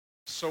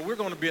So we're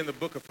going to be in the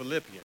book of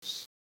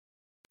Philippians.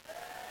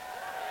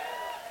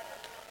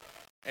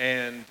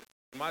 And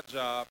my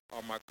job,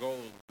 or my goal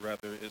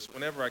rather, is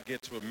whenever I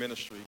get to a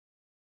ministry,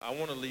 I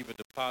want to leave a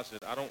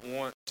deposit. I don't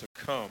want to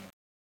come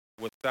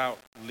without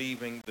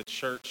leaving the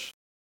church,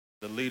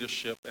 the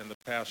leadership, and the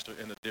pastor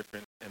in a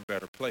different and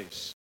better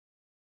place.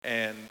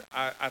 And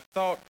I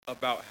thought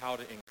about how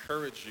to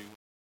encourage you.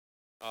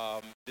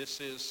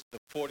 This is the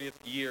 40th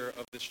year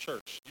of this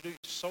church. You know,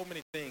 so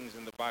many things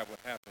in the Bible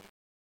happen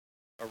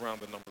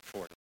around the number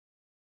 40.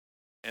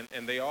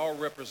 And they all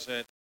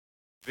represent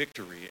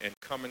victory and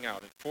coming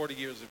out. And 40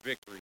 years of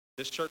victory.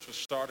 This church was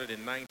started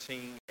in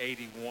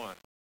 1981.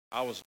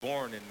 I was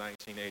born in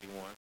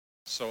 1981.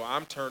 So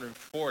I'm turning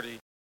 40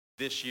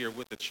 this year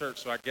with the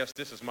church. So I guess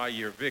this is my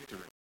year of victory.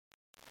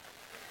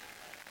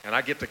 And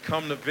I get to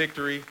come to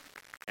victory.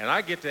 And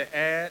I get to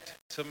add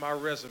to my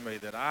resume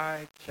that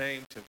I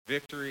came to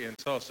victory in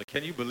Tulsa.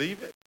 Can you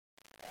believe it?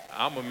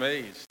 I'm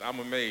amazed. I'm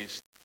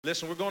amazed.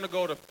 Listen, we're going to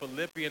go to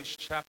Philippians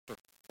chapter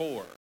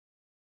 4.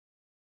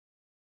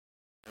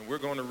 And we're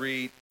going to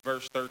read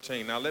verse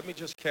 13. Now, let me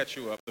just catch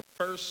you up. The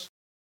first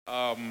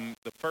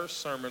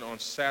sermon on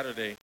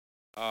Saturday,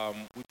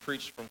 we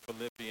preached from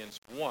Philippians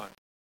 1,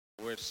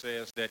 where it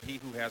says that he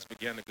who has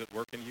begun a good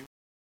work in you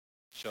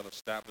shall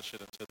establish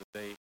it until the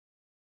day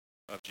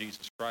of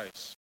Jesus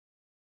Christ.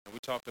 And we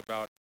talked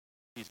about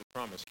he's a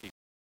promise keeper.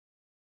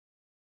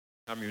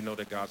 How many of you know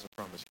that God's a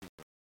promise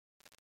keeper?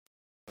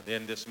 And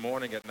then this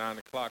morning at 9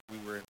 o'clock, we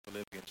were in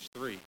Philippians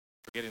 3.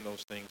 Forgetting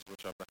those things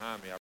which are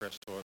behind me, I press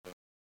toward the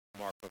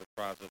mark for the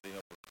prize of the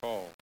upward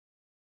call.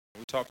 And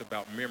we talked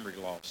about memory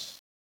loss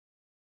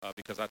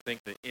because I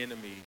think the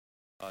enemy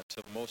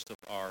to most of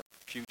our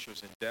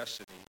futures and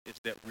destiny is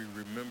that we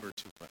remember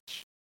too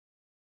much.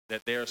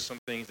 That there are some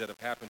things that have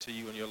happened to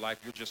you in your life,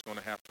 you're just going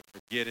to have to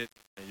forget it,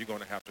 and you're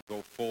going to have to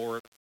go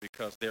forward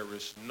because there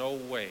is no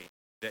way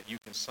that you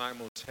can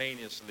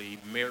simultaneously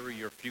marry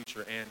your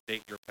future and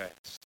date your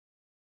past.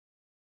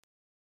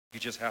 You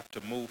just have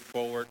to move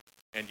forward,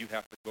 and you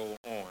have to go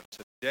on.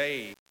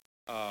 Today,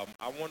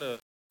 I want to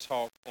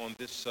talk on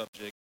this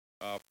subject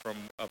from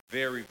a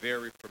very,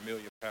 very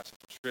familiar passage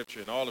of Scripture,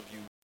 and all of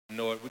you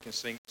know it. We can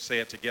say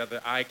it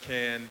together. I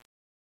can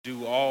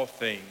do all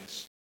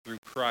things through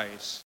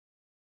Christ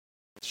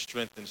which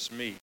strengthens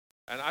me.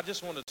 And I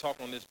just want to talk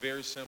on this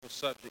very simple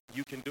subject.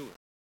 You can do it.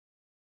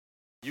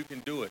 You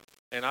can do it.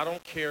 And I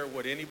don't care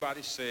what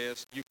anybody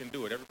says, you can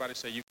do it. Everybody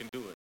say you can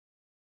do it.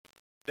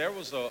 There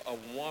was a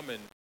woman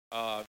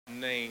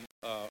named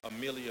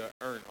Amelia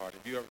Earhart.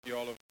 Have you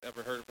all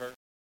ever heard of her?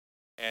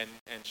 And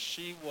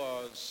she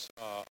was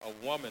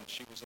a woman.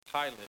 She was a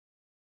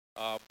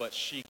pilot. But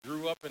she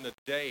grew up in a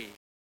day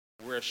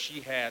where she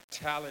had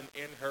talent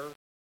in her,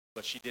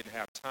 but she didn't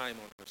have time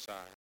on her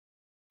side.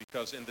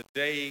 Because in the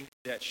day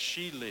that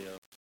she lived,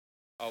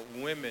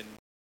 women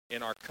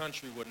in our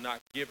country were not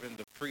given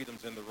the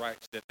freedoms and the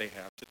rights that they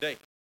have today.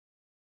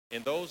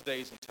 In those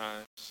days and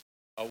times,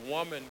 a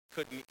woman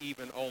couldn't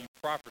even own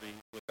property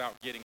without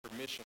getting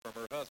permission from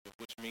her husband,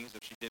 which means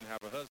if she didn't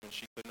have a husband,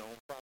 she couldn't own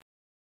property.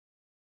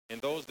 In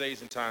those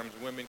days and times,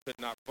 women could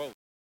not vote.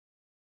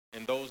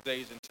 In those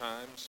days and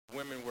times,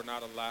 women were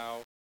not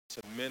allowed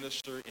to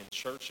minister in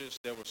churches.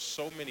 There were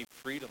so many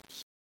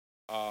freedoms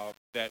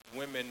that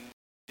women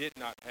did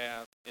not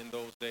have in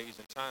those days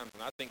and times.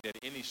 And I think that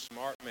any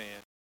smart man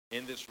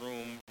in this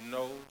room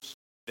knows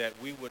that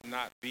we would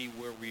not be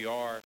where we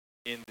are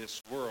in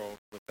this world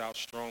without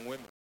strong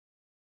women.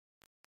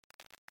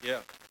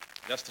 Yeah,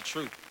 that's the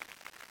truth.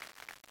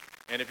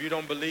 And if you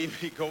don't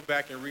believe me, go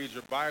back and read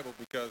your Bible,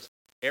 because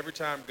every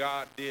time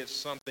God did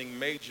something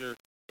major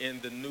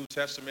in the New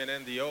Testament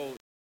and the Old,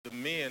 the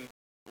men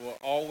will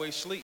always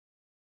sleep.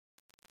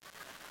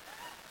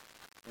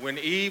 When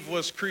Eve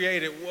was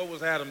created, what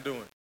was Adam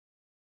doing?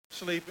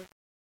 Sleeping.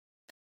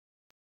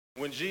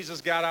 When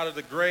Jesus got out of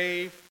the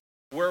grave,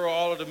 where were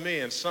all of the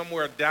men? Some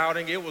were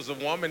doubting. It was a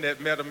woman that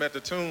met him at the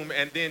tomb,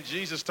 and then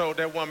Jesus told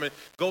that woman,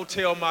 go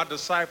tell my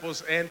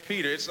disciples and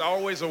Peter. It's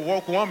always a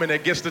woke woman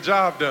that gets the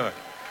job done.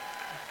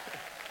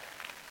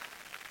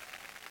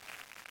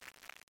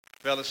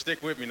 Fellas,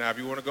 stick with me now. If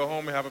you want to go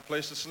home and have a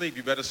place to sleep,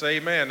 you better say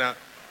amen. Now,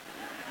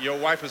 your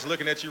wife is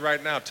looking at you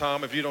right now,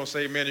 Tom. If you don't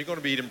say amen, you're going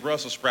to be eating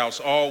Brussels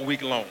sprouts all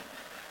week long.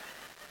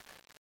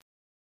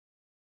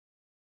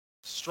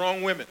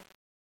 Strong women.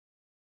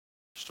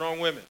 Strong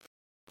women.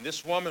 And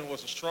this woman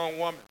was a strong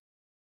woman,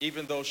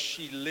 even though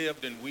she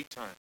lived in weak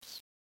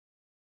times.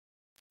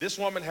 This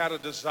woman had a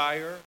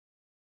desire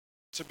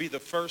to be the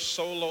first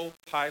solo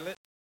pilot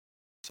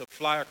to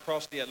fly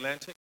across the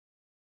Atlantic,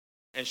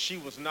 and she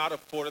was not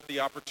afforded the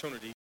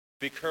opportunity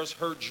because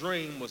her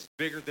dream was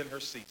bigger than her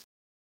season.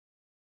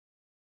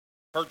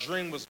 Her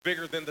dream was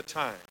bigger than the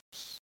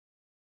times.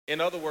 In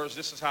other words,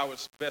 this is how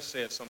it's best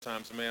said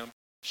sometimes, ma'am.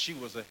 She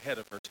was ahead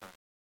of her time.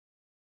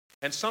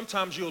 And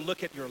sometimes you'll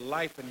look at your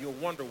life and you'll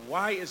wonder,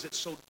 why is it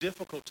so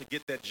difficult to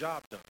get that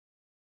job done?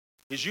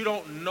 Is you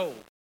don't know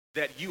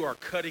that you are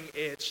cutting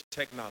edge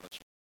technology,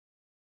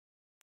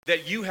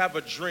 that you have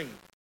a dream,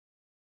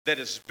 that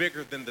is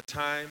bigger than the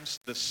times,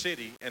 the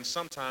city, and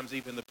sometimes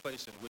even the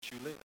place in which you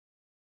live.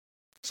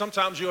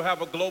 Sometimes you'll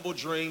have a global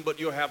dream, but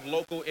you'll have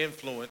local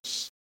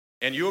influence.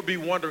 And you'll be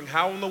wondering,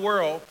 how in the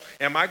world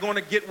am I going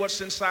to get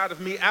what's inside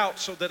of me out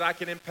so that I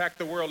can impact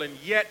the world? And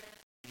yet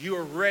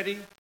you're ready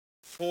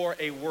for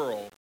a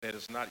world that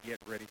is not yet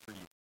ready for you.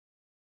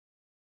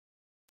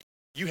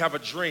 You have a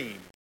dream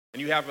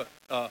and you have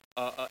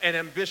an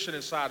ambition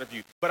inside of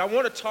you. But I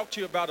want to talk to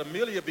you about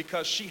Amelia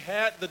because she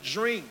had the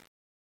dream,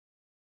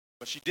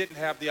 but she didn't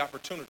have the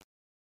opportunity.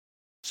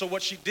 So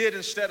what she did,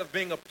 instead of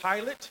being a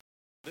pilot,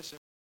 listen,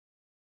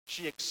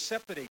 she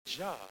accepted a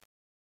job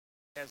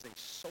as a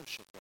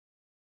social worker.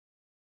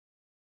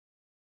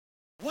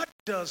 What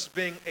does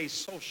being a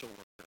social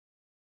worker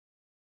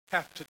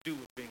have to do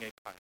with being a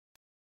pilot?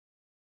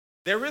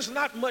 There is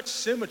not much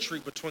symmetry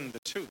between the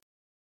two.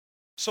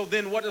 So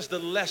then what is the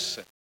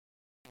lesson?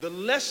 The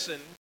lesson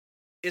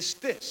is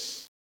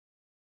this,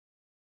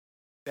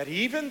 that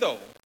even though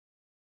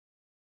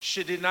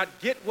she did not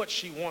get what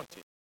she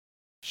wanted,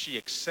 she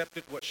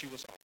accepted what she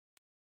was offered.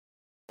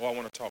 Oh, I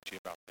want to talk to you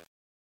about that.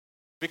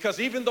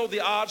 Because even though the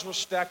odds were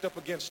stacked up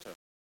against her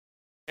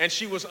and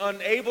she was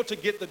unable to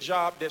get the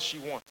job that she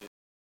wanted,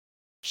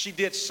 she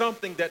did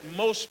something that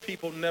most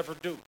people never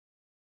do.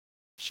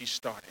 She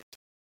started.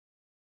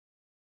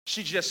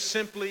 She just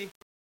simply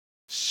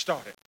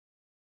started.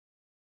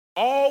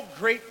 All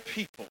great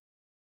people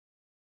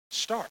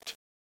start.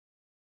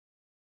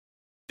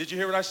 Did you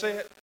hear what I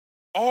said?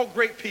 All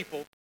great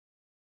people,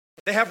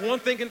 they have one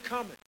thing in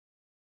common.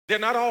 They're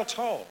not all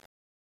tall.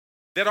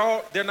 They're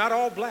not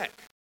all black.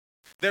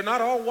 They're not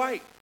all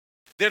white.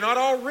 They're not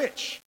all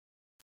rich.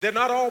 They're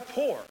not all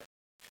poor.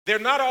 They're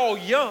not all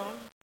young,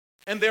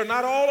 and they're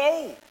not all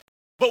old.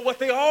 But what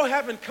they all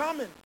have in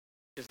common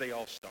is they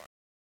all start.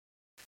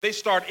 They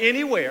start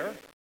anywhere,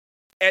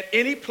 at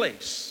any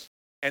place,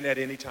 and at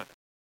any time.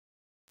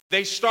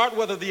 They start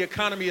whether the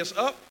economy is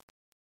up.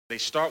 They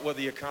start whether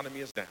the economy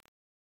is down.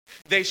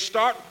 They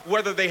start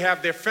whether they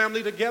have their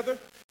family together.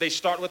 They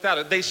start without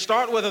it. They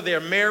start whether they're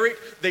married.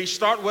 They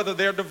start whether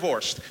they're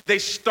divorced. They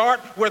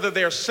start whether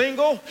they're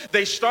single.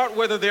 They start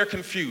whether they're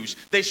confused.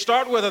 They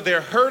start whether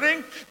they're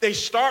hurting. They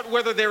start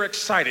whether they're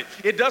excited.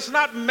 It does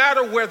not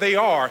matter where they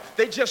are.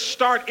 They just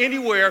start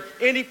anywhere,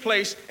 any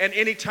place, and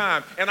any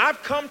time. And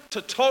I've come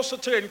to Tulsa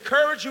to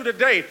encourage you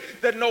today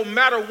that no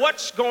matter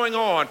what's going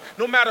on,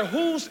 no matter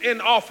who's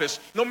in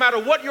office, no matter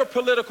what your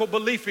political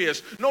belief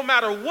is, no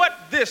matter what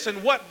this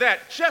and what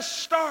that, just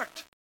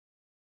start.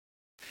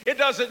 It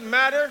doesn't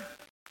matter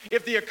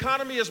if the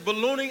economy is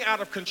ballooning out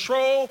of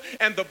control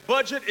and the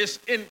budget is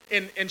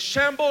in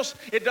shambles.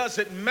 It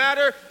doesn't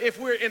matter if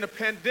we're in a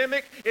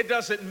pandemic. It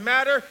doesn't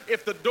matter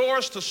if the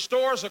doors to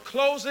stores are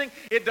closing.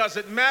 It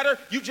doesn't matter.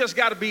 You just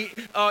got to be,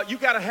 you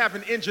got to have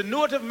an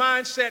ingenuitive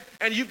mindset,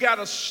 and you got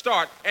to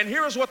start. And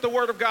here is what the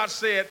Word of God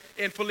said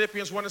in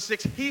Philippians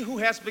 1:6. He who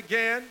has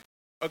began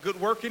a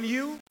good work in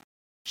you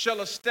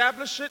shall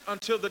establish it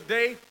until the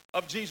day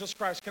of Jesus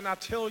Christ. Can I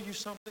tell you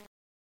something?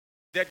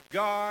 That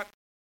God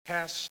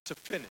has to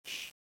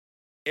finish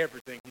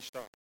everything he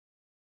started.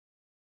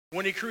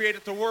 When he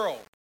created the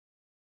world,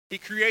 he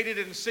created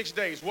it in 6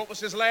 days. What was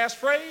his last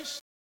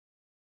phrase?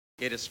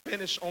 It is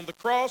finished. On the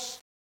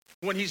cross,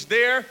 when he's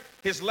there,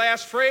 his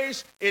last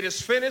phrase, it is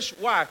finished.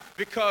 Why?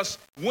 Because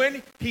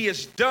when he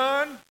is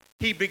done,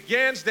 he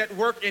begins that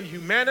work in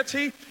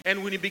humanity,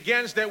 and when he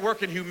begins that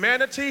work in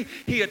humanity,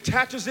 he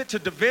attaches it to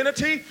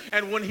divinity,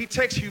 and when he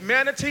takes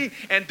humanity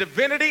and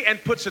divinity and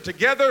puts it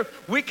together,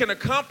 we can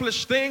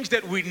accomplish things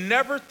that we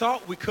never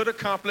thought we could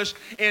accomplish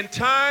in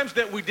times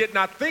that we did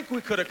not think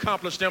we could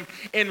accomplish them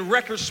in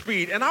record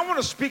speed. And I want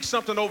to speak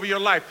something over your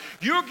life.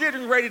 You're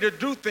getting ready to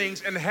do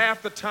things in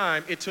half the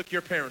time it took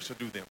your parents to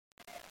do them.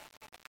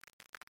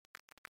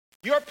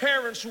 Your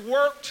parents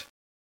worked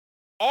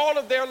all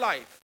of their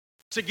life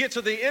to get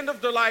to the end of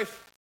their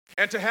life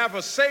and to have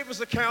a savings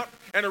account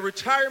and a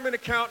retirement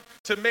account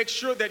to make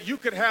sure that you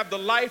could have the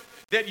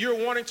life that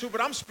you're wanting to.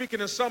 But I'm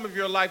speaking in some of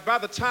your life, by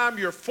the time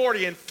you're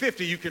 40 and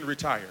 50, you can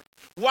retire.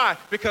 Why?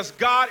 Because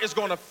God is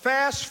going to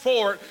fast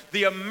forward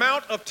the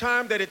amount of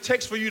time that it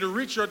takes for you to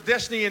reach your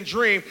destiny and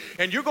dream.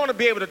 And you're going to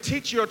be able to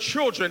teach your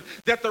children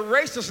that the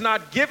race is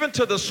not given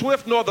to the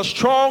swift nor the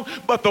strong,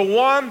 but the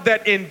one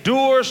that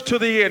endures to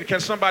the end.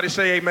 Can somebody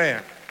say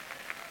amen?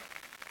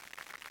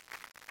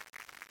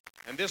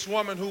 And this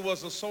woman, who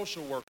was a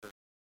social worker,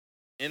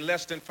 in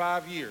less than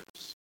 5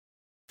 years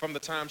from the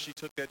time she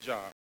took that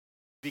job,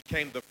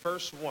 became the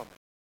first woman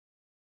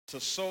to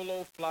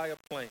solo fly a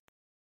plane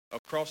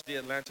across the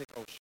Atlantic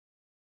Ocean.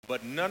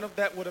 But none of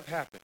that would have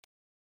happened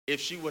if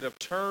she would have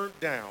turned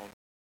down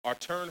or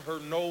turned her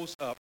nose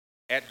up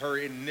at her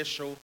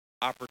initial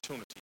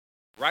opportunity.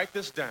 Write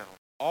this down.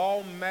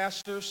 All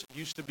masters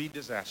used to be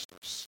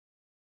disasters.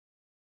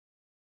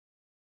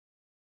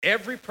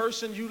 Every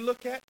person you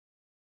look at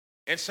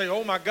and say,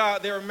 oh my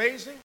God, they're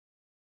amazing,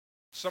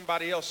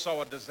 somebody else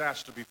saw a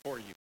disaster before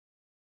you.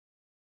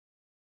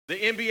 The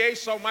NBA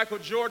saw Michael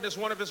Jordan as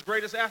one of its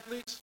greatest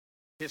athletes.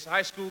 His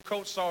high school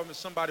coach saw him as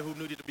somebody who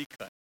needed to be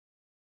cut.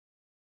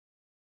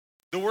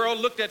 The world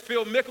looked at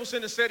Phil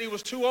Mickelson and said he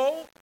was too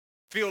old.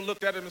 Phil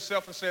looked at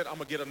himself and said, I'm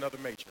going to get another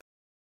major.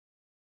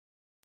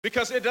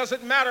 Because it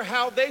doesn't matter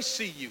how they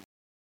see you.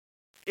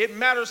 It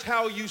matters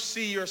how you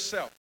see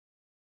yourself.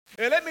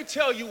 And let me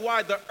tell you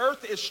why the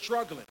earth is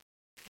struggling.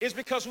 It's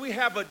because we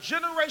have a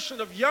generation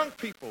of young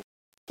people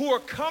who are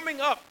coming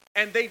up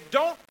and they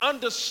don't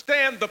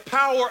understand the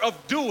power of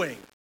doing.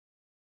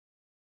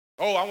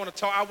 Oh, I want to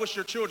talk. I wish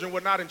your children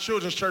were not in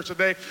children's church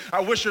today.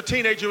 I wish your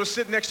teenager was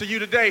sitting next to you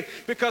today,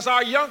 because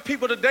our young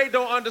people today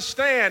don't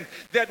understand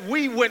that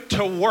we went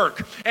to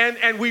work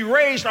and we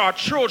raised our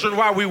children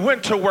while we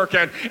went to work.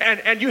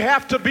 And you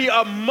have to be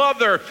a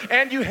mother,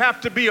 and you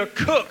have to be a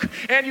cook,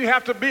 and you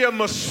have to be a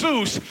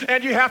masseuse,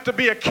 and you have to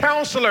be a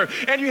counselor,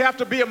 and you have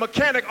to be a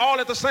mechanic all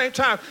at the same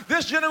time.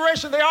 This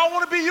generation, they all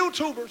want to be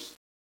YouTubers.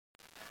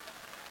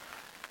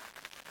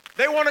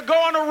 They want to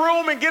go in a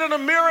room and get in a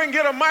mirror and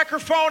get a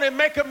microphone and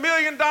make $1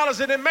 million,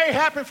 and it may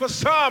happen for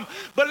some,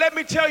 but let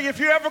me tell you, if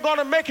you're ever going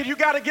to make it, you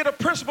got to get a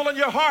principle in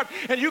your heart,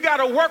 and you got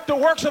to work the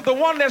works of the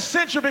one that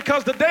sent you,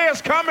 because the day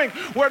is coming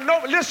where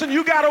listen,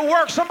 you got to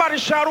work. Somebody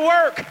shout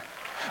work.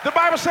 The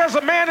Bible says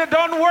a man that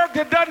doesn't work,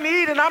 that doesn't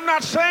eat, and I'm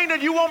not saying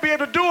that you won't be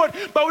able to do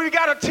it, but we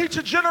got to teach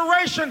a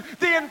generation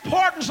the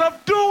importance of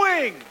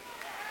doing.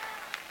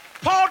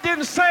 Paul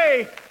didn't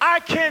say, I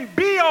can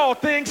be all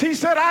things. He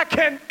said, I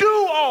can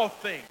do all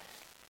things.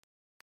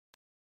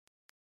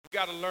 You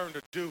got to learn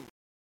to do.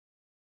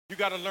 You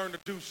got to learn to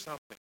do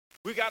something.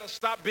 We got to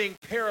stop being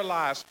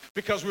paralyzed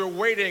because we're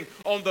waiting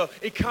on the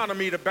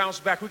economy to bounce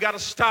back. We got to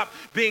stop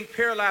being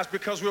paralyzed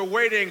because we're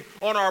waiting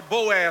on our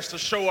Boaz to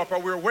show up, or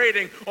we're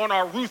waiting on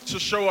our Ruth to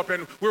show up,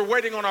 and we're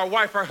waiting on our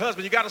wife, our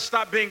husband. You got to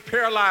stop being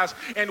paralyzed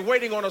and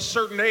waiting on a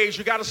certain age.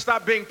 You got to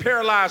stop being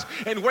paralyzed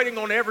and waiting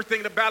on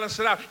everything to balance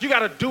it out. You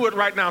got to do it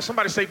right now.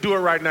 Somebody say, do it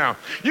right now.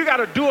 You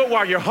got to do it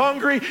while you're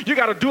hungry. You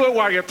got to do it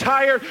while you're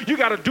tired. You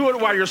got to do it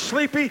while you're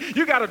sleepy.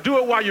 You got to do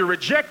it while you're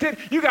rejected.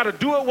 You got to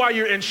do it while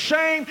you're in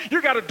shame.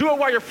 You got to do it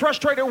while you're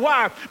frustrated.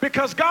 Why?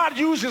 Because God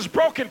uses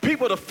broken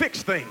people to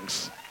fix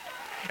things.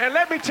 And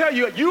let me tell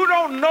you, you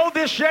don't know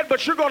this yet,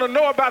 but you're going to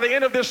know it by the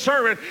end of this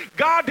sermon.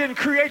 God didn't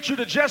create you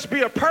to just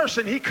be a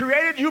person. He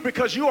created you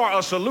because you are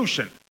a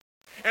solution.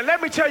 And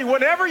let me tell you,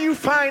 whenever you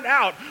find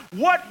out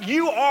what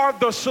you are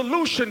the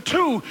solution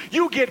to,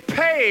 you get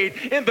paid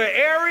in the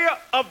area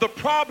of the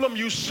problem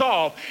you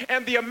solve.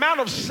 And the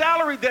amount of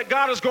salary that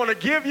God is going to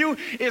give you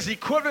is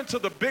equivalent to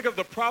the bigger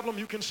the problem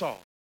you can solve.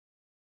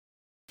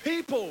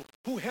 People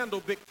who handle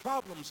big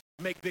problems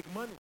make big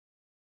money.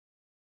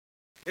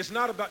 It's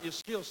not about your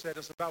skill set.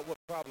 It's about what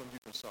problem you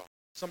can solve.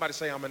 Somebody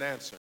say, I'm an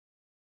answer.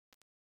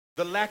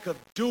 The lack of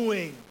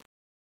doing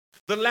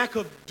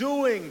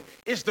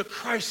is the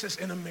crisis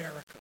in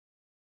America.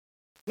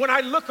 When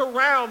I look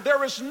around,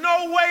 there is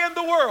no way in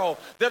the world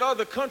that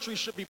other countries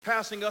should be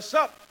passing us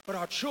up, but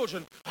our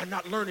children are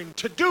not learning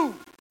to do.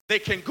 They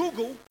can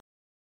Google.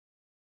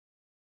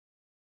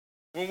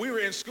 When we were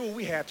in school,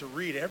 we had to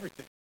read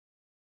everything.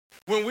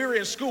 When we were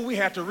in school, we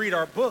had to read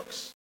our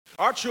books.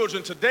 Our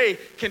children today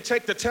can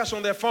take the test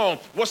on their phone.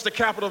 What's the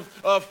capital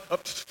of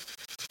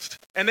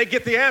and they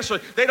get the answer.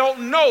 They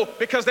don't know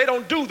because they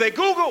don't do. They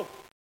Google.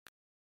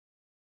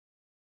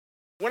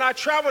 When I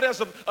traveled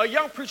as a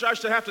young preacher, I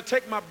used to have to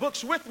take my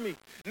books with me.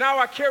 Now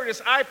I carry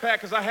this iPad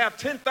because I have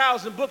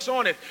 10,000 books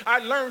on it. I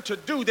learned to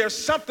do. There's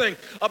something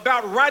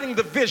about writing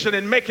the vision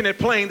and making it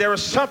plain. There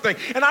is something.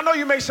 And I know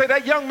you may say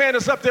that young man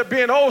is up there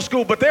being old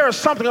school, but there is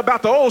something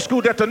about the old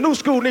school that the new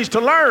school needs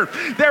to learn.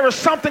 There is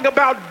something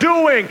about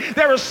doing.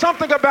 There is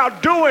something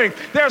about doing.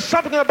 There's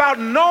something about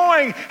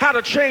knowing how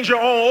to change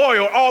your own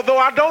oil. Although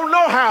I don't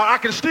know how, I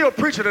can still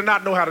preach it and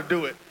not know how to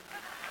do it.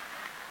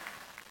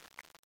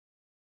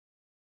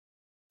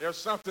 There's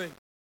something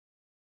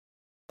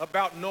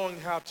about knowing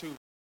how to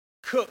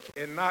cook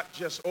and not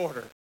just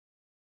order.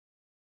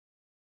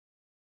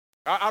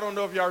 I don't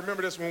know if y'all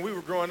remember this when we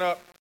were growing up.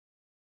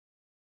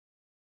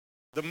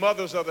 The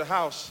mothers of the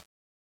house,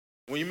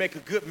 when you make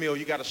a good meal,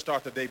 you got to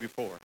start the day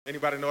before.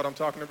 Anybody know what I'm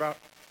talking about?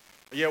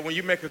 Yeah, when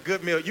you make a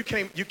good meal, you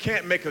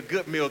can't make a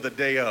good meal the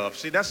day of.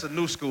 See, that's a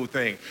new school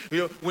thing.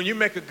 When you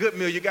make a good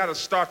meal, you got to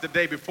start the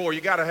day before.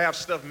 You got to have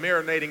stuff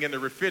marinating in the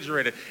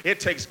refrigerator.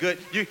 It takes good.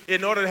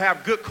 In order to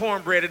have good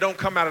cornbread, it don't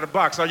come out of the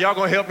box. Are y'all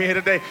going to help me here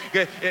today?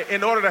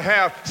 In order to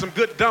have some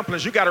good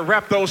dumplings, you got to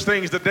wrap those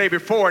things the day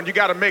before, and you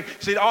got to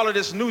see, all of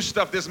this new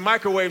stuff, this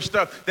microwave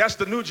stuff, that's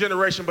the new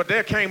generation, but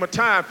there came a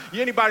time,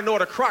 anybody know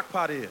what a crock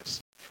pot is?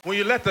 When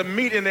you let the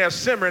meat in there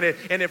simmer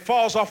and it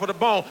falls off of the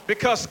bone,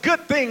 because good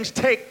things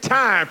take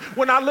time.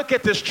 When I look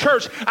at this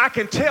church, I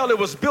can tell it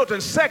was built in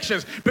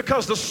sections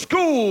because the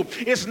school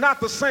is not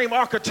the same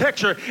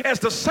architecture as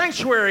the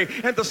sanctuary,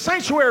 and the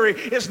sanctuary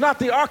is not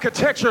the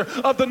architecture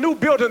of the new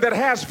building that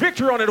has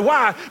Victory on it.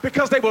 Why?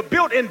 Because they were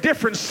built in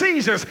different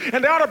seasons,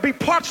 and there ought to be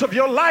parts of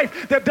your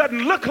life that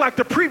doesn't look like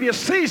the previous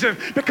season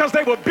because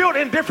they were built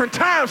in different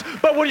times,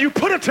 but when you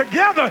put it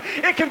together,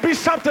 it can be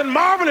something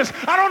marvelous.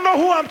 I don't know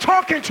who I'm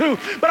talking to,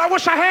 but I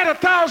wish I had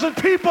 1,000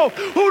 people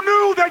who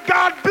knew that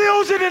God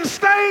builds it in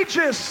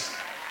stages.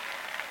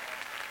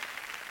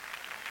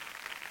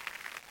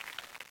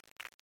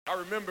 I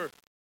remember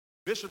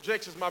Bishop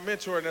Jakes is my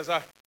mentor, and as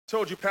I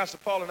told you, Pastor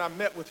Paul and I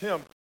met with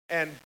him,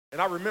 and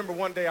I remember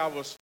one day I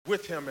was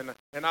with him,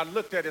 and I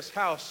looked at his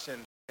house,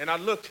 and I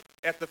looked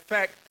at the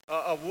fact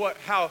of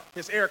how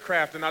his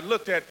aircraft, and I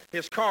looked at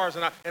his cars,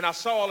 and I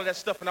saw all of that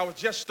stuff, and I was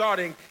just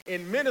starting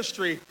in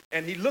ministry,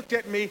 and he looked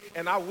at me,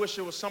 and I wish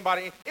it was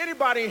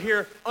anybody in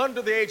here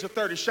under the age of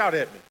 30, shout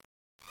at me.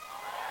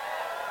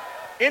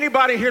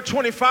 Anybody here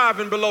 25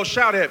 and below,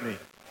 shout at me.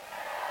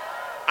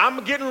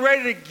 I'm getting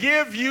ready to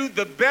give you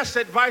the best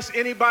advice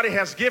anybody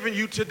has given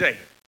you today.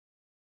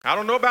 I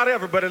don't know about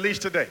ever, but at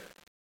least today.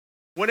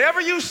 Whenever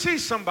you see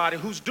somebody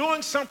who's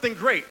doing something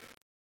great,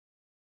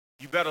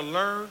 you better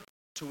learn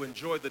to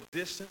enjoy the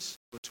distance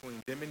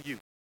between them and you.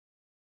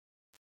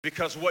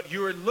 Because what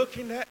you're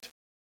looking at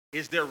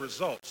is their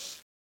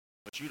results,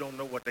 but you don't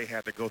know what they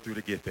had to go through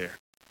to get there.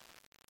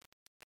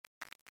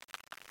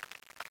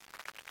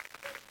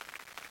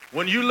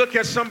 When you look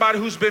at somebody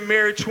who's been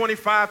married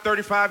 25,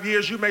 35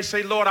 years, you may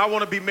say, Lord, I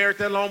want to be married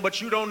that long,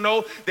 but you don't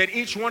know that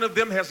each one of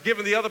them has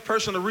given the other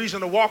person a reason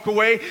to walk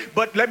away.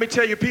 But let me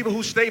tell you, people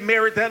who stay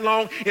married that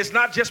long, it's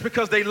not just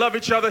because they love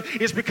each other,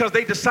 it's because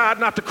they decide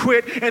not to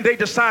quit and they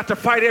decide to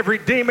fight every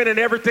demon and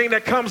everything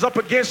that comes up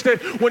against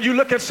it. When you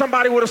look at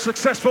somebody with a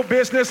successful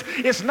business,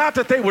 it's not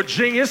that they were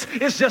genius,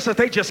 it's just that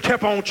they just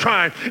kept on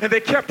trying and they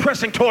kept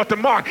pressing toward the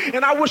mark.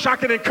 And I wish I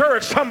could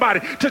encourage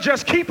somebody to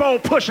just keep on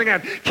pushing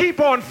and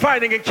keep on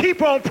fighting and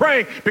keep on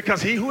praying,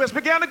 because he who has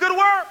begun a good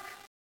work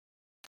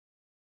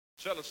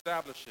shall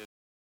establish it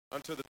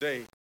unto the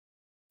day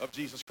of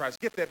Jesus Christ.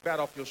 Get that bat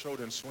off your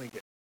shoulder and swing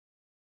it.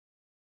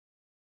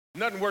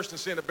 Nothing worse than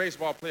seeing a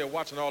baseball player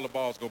watching all the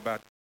balls go by.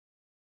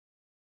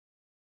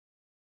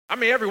 I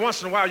mean, every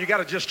once in a while, you got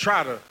to just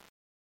try to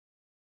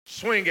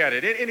swing at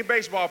it. Any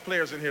baseball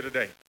players in here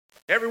today?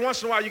 Every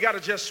once in a while, you got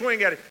to just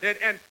swing at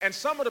it. And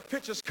some of the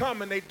pitches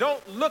come and they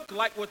don't look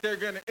like what they're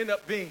going to end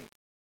up being.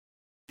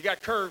 You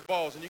got curved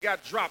balls and you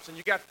got drops and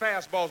you got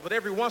fastballs, but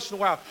every once in a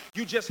while,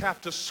 you just have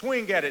to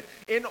swing at it.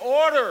 In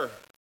order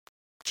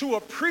to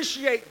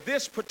appreciate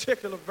this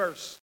particular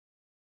verse,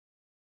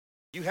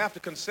 you have to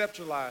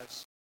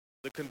conceptualize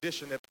the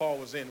condition that Paul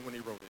was in when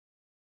he wrote it.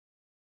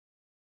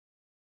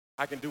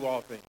 I can do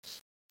all things.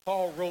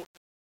 Paul wrote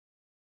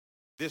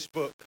this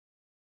book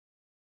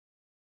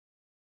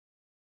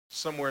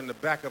somewhere in the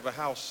back of a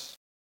house,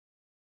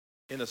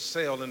 in a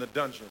cell in a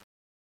dungeon,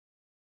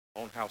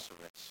 on house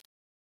arrest.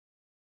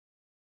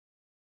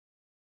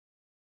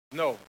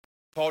 No,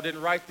 Paul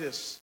didn't write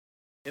this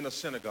in a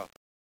synagogue.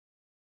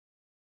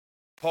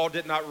 Paul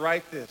did not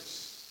write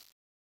this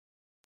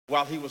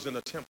while he was in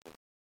a temple.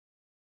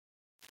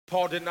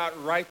 Paul did not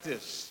write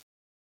this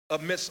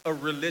amidst a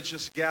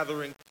religious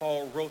gathering.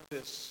 Paul wrote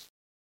this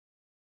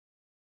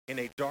in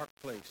a dark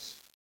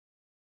place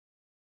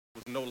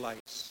with no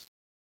lights,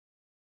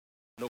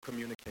 no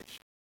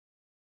communication,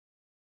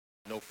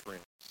 no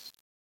friends,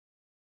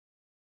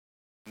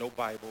 no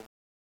Bible,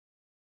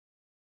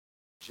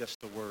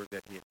 just the word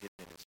that he had hidden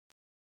in his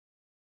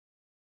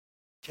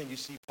heart. Can you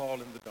see Paul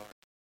in the dark?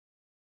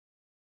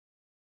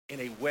 In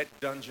a wet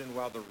dungeon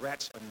while the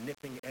rats are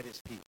nipping at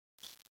his heels.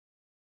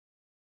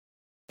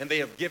 And they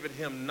have given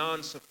him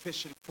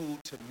non-sufficient food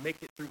to make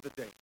it through the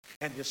day.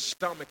 And his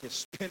stomach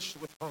is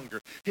pinched with hunger.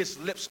 His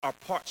lips are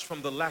parched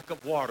from the lack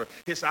of water.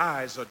 His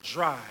eyes are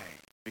dry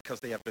because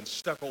they have been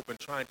stuck open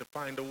trying to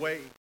find a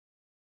way.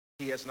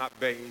 He has not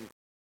bathed.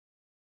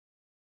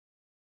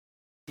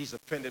 He's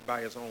offended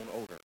by his own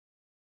odor.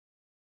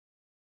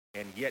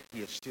 And yet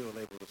he is still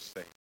able to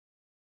say,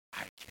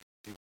 I can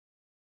do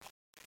it.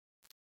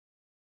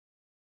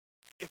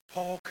 If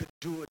Paul could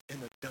do it in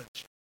a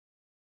dungeon,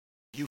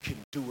 you can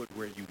do it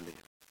where you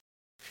live.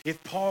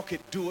 If Paul could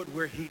do it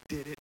where he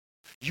did it,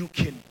 you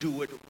can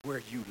do it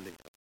where you live.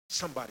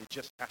 Somebody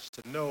just has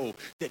to know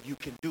that you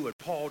can do it.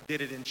 Paul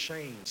did it in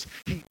chains.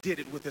 He did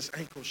it with his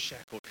ankles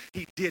shackled.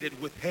 He did it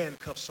with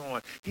handcuffs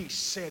on. He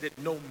said it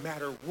no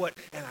matter what.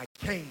 And I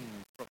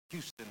came from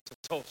Houston to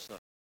Tulsa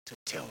to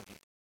tell you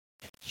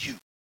that you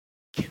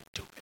can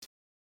do it.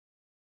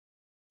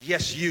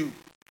 Yes, you.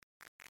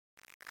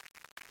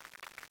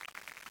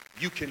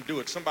 You can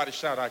do it. Somebody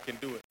shout, I can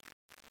do it.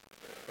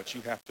 But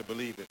you have to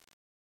believe it.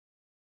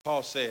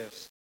 Paul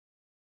says,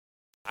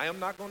 I am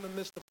not going to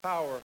miss the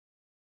power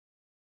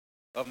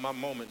of my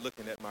moment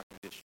looking at my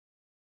condition.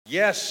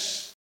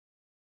 Yes,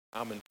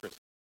 I'm in prison.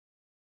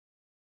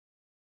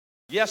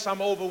 Yes,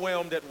 I'm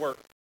overwhelmed at work.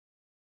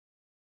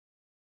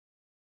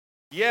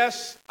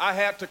 Yes, I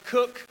had to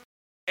cook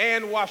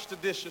and wash the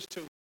dishes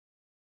too.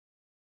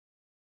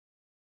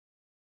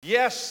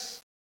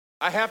 Yes,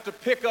 I have to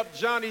pick up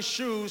Johnny's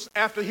shoes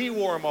after he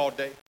wore them all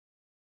day.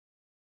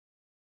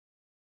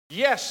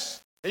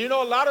 Yes, and you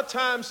know, a lot of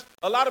times,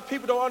 a lot of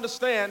people don't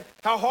understand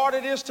how hard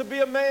it is to be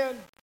a man.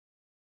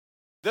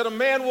 That a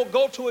man will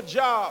go to a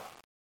job,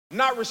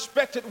 not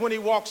respected when he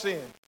walks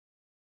in.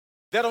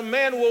 That a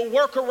man will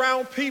work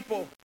around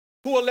people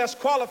who are less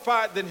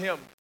qualified than him.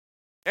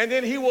 And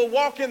then he will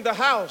walk in the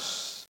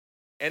house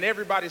And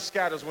everybody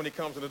scatters when he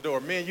comes in the door.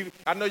 Men,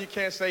 I know you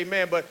can't say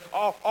amen, but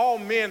all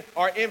men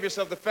are envious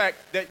of the fact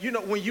that,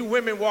 when you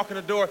women walk in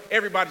the door,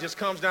 everybody just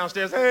comes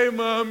downstairs. Hey,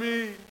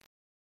 mommy.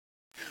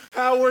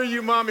 How are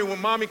you, mommy?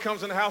 When mommy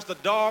comes in the house, the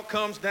dog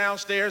comes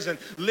downstairs and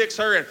licks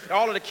her, and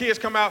all of the kids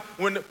come out.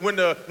 When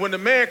the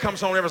man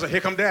comes home, everyone's like,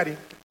 here come daddy.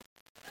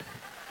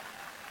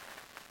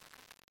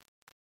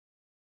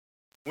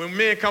 When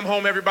men come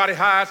home, everybody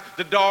hides.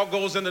 The dog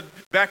goes in the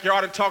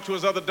backyard and talks to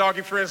his other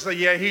doggy friends and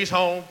say, yeah, he's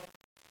home.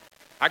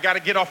 I got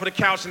to get off of the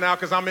couch now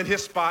because I'm in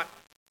his spot.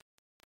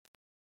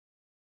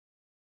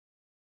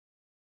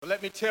 But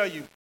let me tell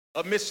you,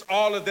 amidst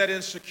all of that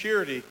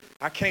insecurity,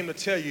 I came to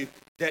tell you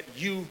that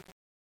you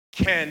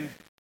can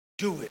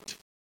do it.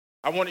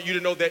 I wanted you to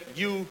know that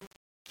you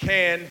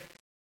can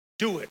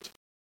do it.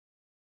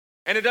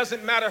 And it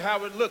doesn't matter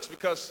how it looks,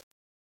 because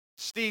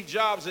Steve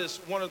Jobs is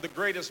one of the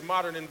greatest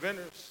modern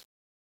inventors.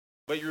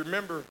 But you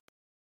remember,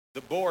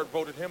 the board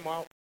voted him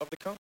out of the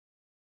company.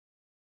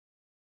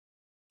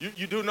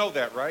 You do know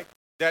that, right?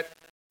 That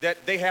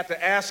they had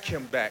to ask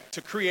him back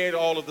to create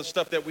all of the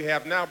stuff that we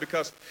have now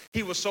because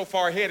he was so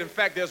far ahead. In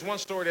fact, there's one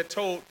story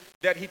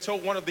that he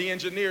told one of the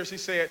engineers, he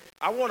said,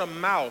 I want a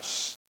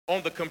mouse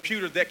on the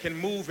computer that can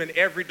move in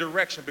every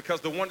direction,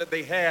 because the one that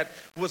they had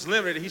was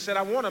limited. He said,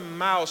 I want a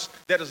mouse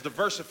that is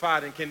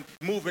diversified and can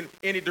move in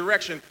any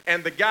direction.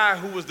 And the guy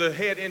who was the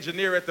head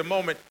engineer at the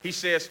moment, he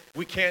says,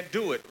 we can't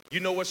do it.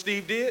 You know what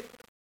Steve did?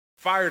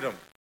 Fired him.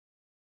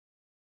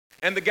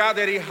 And the guy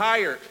that he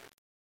hired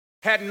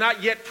had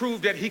not yet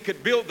proved that he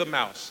could build the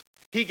mouse.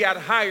 He got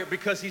hired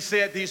because he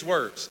said these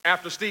words.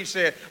 After Steve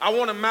said, I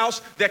want a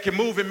mouse that can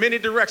move in many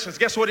directions.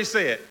 Guess what he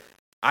said?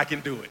 I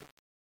can do it.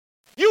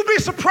 You'd be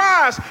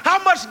surprised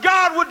how much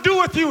God would do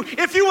with you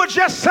if you would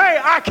just say,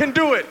 I can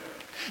do it.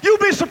 You'd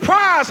be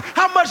surprised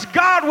how much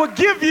God would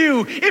give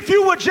you if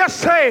you would just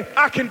say,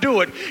 I can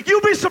do it.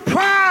 You'd be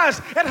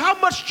surprised at how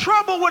much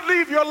trouble would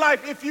leave your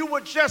life if you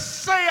would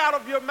just say out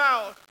of your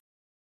mouth,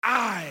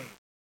 I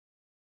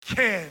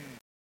can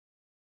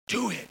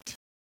do it.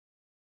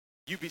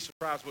 You'd be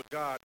surprised what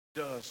God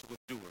does with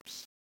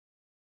doers.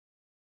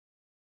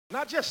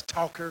 Not just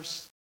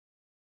talkers,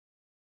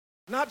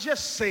 not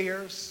just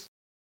sayers,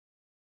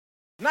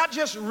 not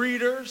just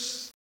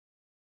readers,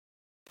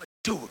 but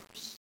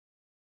doers.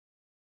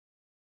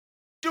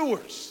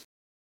 Doers.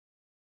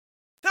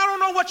 Now, I don't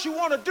know what you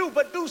want to do,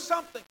 but do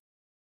something.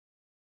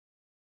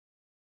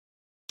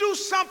 Do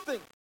something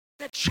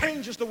that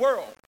changes the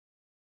world.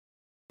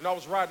 And I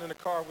was riding in the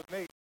car with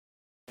Nate,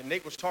 and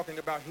Nate was talking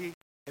about he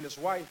and his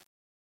wife,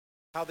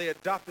 how they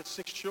adopted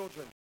 6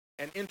 children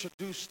and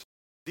introduced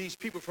these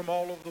people from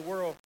all over the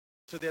world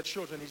to their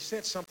children. He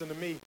said something to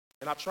me,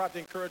 and I tried to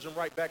encourage him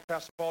right back,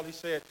 Pastor Paul. He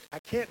said, I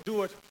can't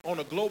do it on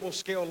a global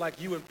scale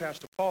like you and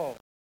Pastor Paul,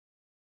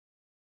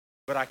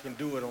 but I can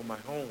do it on my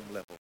home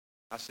level.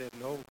 I said,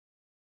 no.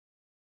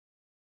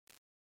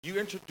 You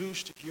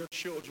introduced your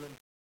children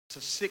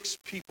to 6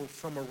 people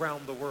from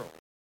around the world.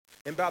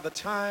 And by the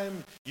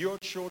time your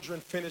children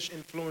finish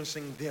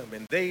influencing them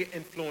and they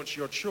influence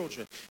your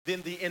children,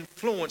 then the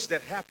influence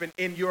that happened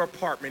in your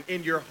apartment,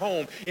 in your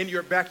home, in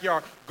your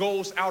backyard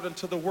goes out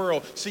into the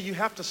world. So you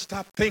have to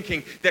stop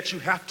thinking that you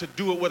have to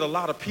do it with a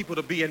lot of people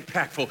to be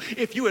impactful.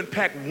 If you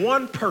impact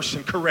one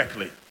person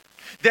correctly,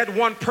 that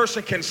one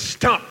person can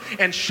stump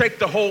and shake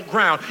the whole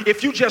ground.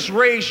 If you just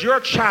raise your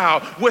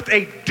child with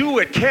a do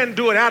it, can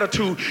do it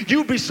attitude,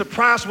 you'd be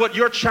surprised what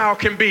your child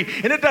can be.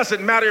 And it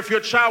doesn't matter if your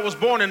child was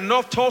born in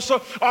North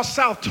Tulsa or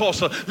South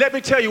Tulsa. Let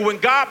me tell you, when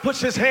God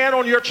puts his hand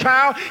on your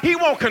child, he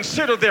won't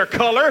consider their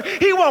color.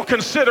 He won't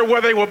consider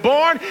where they were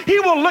born. He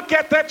will look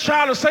at that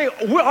child and say,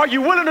 are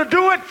you willing to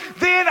do it?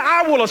 Then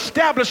I will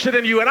establish it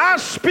in you. And I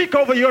speak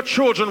over your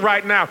children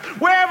right now,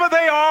 wherever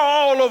they are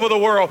all over the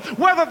world,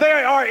 whether they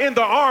are in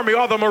the Army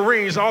or the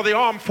Marines or the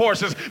armed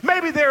forces.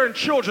 Maybe they're in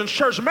children's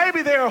church.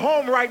 Maybe they're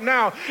home right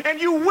now and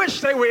you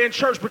wish they were in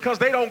church because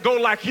they don't go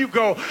like you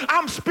go.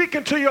 I'm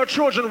speaking to your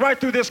children right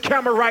through this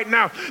camera right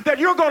now that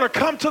you're going to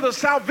come to the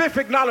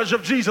salvific knowledge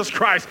of Jesus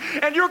Christ,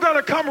 and you're going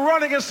to come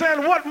running and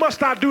saying, what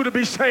must I do to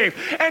be saved?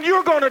 And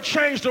you're going to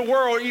change the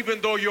world even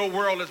though your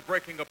world is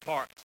breaking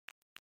apart.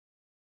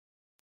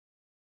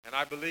 And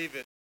I believe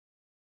it.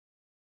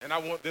 And I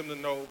want them to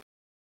know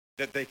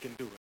that they can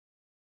do it.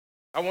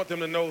 I want them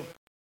to know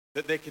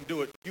that they can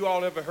do it. You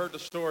all ever heard the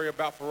story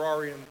about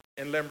Ferrari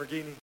and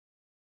Lamborghini?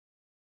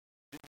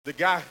 The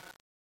guy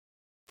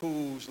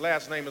whose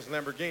last name is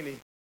Lamborghini,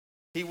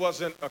 he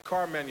wasn't a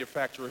car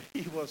manufacturer.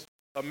 He was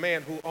a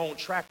man who owned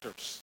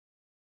tractors.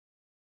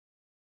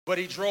 But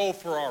he drove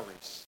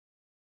Ferraris.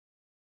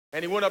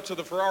 And he went up to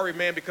the Ferrari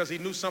man because he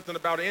knew something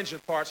about engine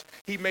parts.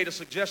 He made a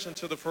suggestion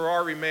to the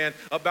Ferrari man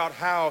about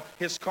how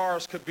his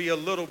cars could be a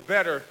little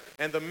better.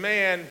 And the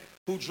man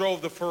who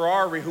drove the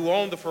Ferrari, who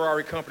owned the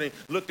Ferrari company,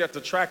 looked at the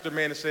tractor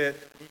man and said,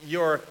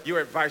 your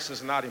advice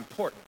is not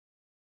important.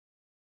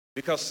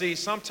 Because see,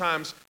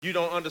 sometimes you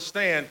don't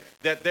understand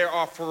that there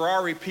are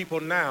Ferrari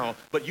people now,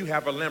 but you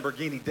have a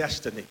Lamborghini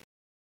destiny.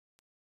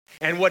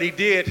 And what he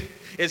did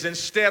is,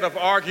 instead of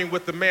arguing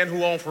with the man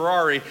who owned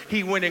Ferrari,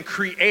 he went and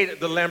created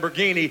the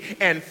Lamborghini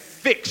and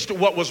fixed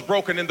what was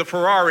broken in the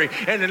Ferrari.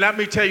 And then let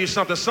me tell you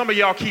something. Some of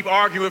y'all keep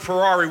arguing with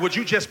Ferrari. Would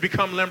you just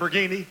become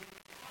Lamborghini?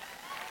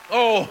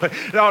 Oh,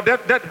 no,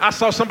 I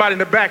saw somebody in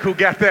the back who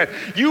got that.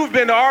 You've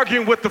been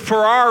arguing with the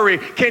Ferrari.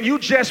 Can you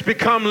just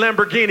become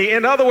Lamborghini?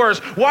 In other words,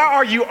 why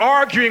are you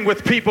arguing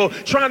with people,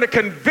 trying to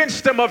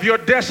convince them of your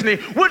destiny?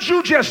 Would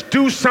you just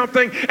do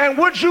something? And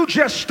would you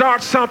just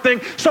start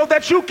something so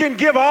that you can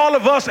give all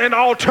of us an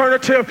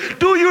alternative?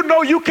 Do you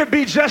know you could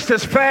be just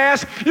as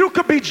fast? You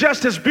could be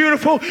just as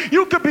beautiful.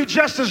 You could be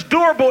just as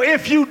durable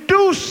if you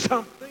do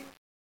something.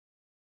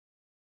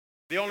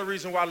 The only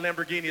reason why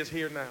Lamborghini is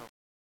here now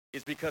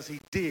is because he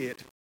did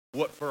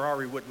what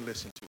Ferrari wouldn't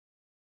listen to.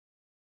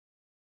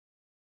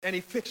 And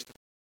he fixed it.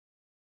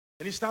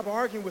 And he stopped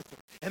arguing with them.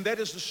 And that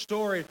is the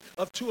story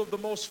of two of the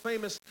most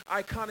famous,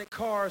 iconic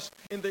cars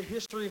in the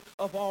history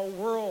of our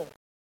world.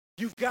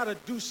 You've got to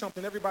do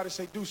something. Everybody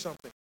say, do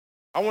something.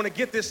 I want to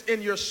get this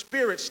in your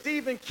spirit.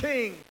 Stephen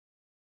King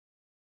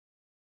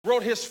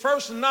wrote his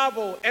first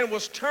novel and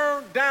was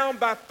turned down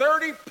by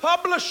 30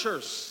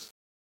 publishers.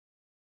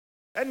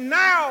 And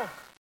now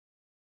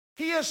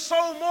he has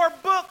sold more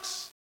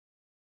books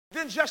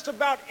than just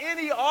about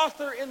any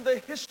author in the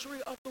history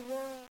of the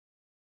world.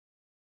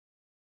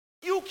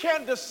 You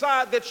can't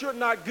decide that you're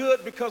not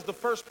good because the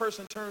first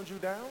person turned you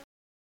down.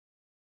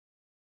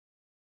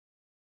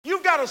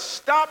 You've got to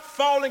stop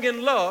falling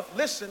in love,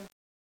 listen,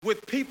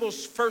 with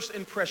people's first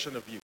impression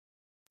of you.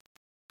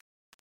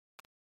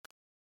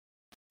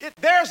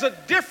 There's a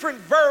different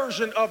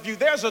version of you.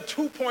 There's a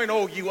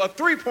 2.0 you, a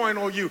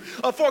 3.0 you.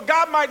 For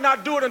God might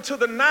not do it until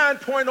the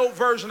 9.0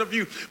 version of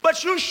you.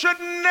 But you should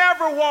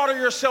never water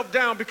yourself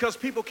down because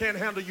people can't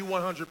handle you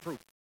 100 proof.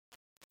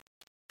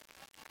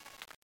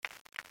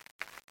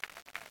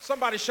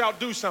 Somebody shout,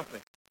 do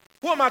something.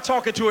 Who am I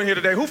talking to in here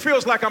today? Who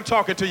feels like I'm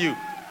talking to you?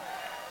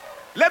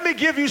 Let me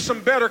give you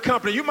some better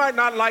company. You might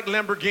not like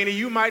Lamborghini.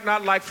 You might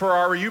not like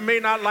Ferrari. You may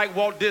not like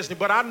Walt Disney.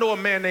 But I know a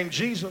man named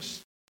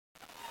Jesus.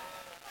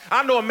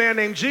 I know a man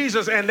named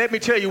Jesus, and let me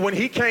tell you, when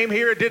he came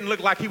here, it didn't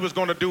look like he was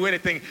going to do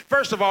anything.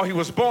 First of all, he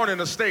was born in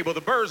a stable. The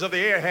birds of the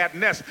air had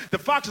nests. The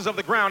foxes of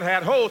the ground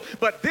had holes.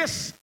 But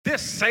this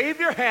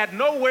Savior had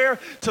nowhere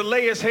to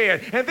lay his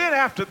head. And then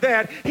after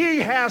that, he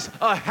has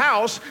a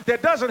house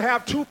that doesn't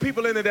have two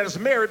people in it that is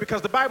married,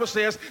 because the Bible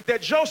says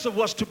that Joseph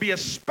was to be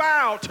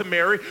espoused to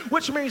Mary,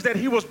 which means that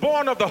he was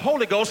born of the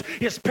Holy Ghost.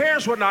 His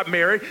parents were not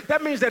married.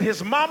 That means that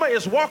his mama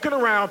is walking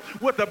around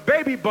with a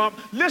baby bump,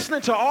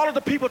 listening to all of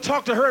the people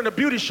talk to her in the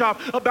beauty shop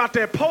about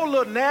that poor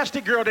little nasty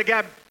girl that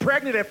got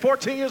pregnant at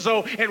 14 years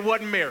old and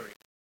wasn't married.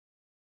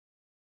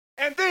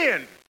 And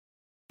then,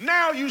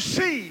 now you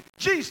see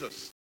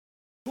Jesus,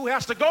 who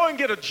has to go and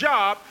get a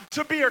job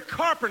to be a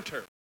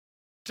carpenter,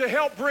 to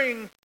help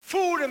bring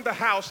food in the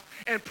house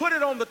and put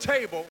it on the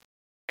table.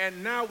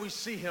 And now we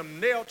see him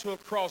nailed to a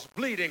cross,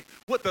 bleeding,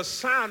 with a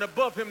sign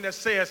above him that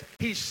says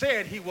he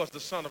said he was the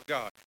Son of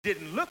God.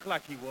 Didn't look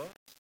like he was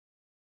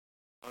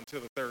until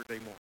the third day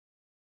morning.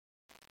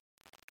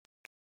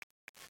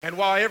 And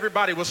while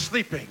everybody was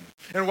sleeping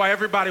and while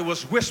everybody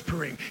was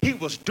whispering, he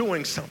was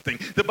doing something.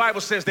 The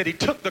Bible says that he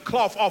took the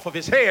cloth off of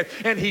his head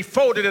and he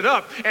folded it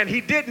up, and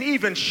he didn't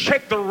even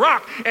shake the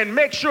rock and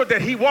make sure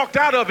that he walked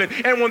out of it.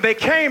 And when they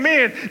came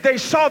in, they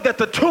saw that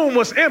the tomb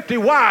was empty.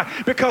 Why?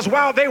 Because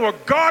while they were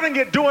guarding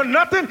it doing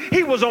nothing,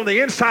 he was on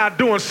the inside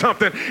doing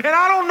something. And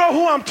I don't know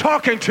who I'm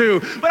talking to,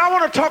 but I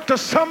want to talk to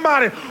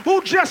somebody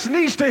who just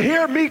needs to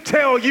hear me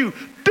tell you,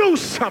 do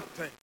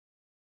something.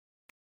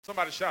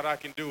 Somebody shout, I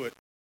can do it.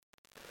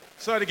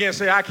 Say it again,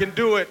 say, I can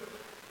do it.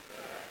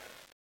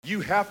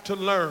 You have to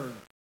learn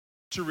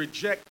to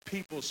reject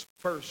people's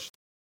first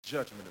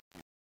judgment of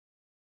you.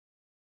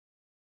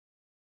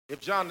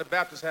 If John the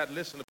Baptist had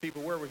listened to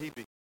people, where would he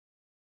be?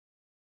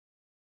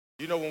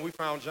 You know, when we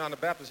found John the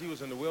Baptist, he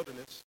was in the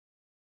wilderness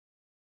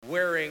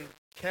wearing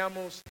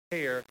camel's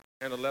hair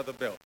and a leather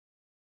belt.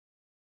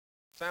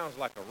 Sounds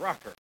like a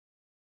rocker.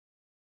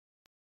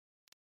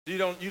 You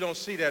don't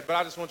see that, but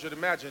I just want you to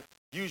imagine,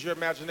 use your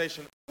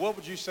imagination. What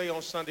would you say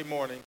on Sunday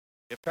morning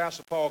if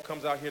Pastor Paul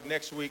comes out here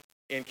next week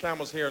in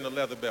camel's hair and a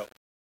leather belt?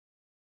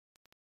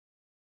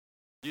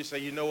 You say,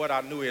 you know what?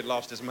 I knew he had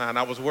lost his mind.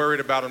 I was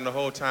worried about him the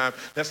whole time.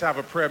 Let's have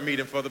a prayer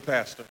meeting for the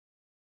pastor.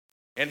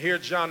 And here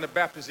John the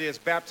Baptist is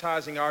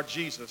baptizing our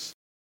Jesus,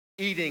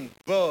 eating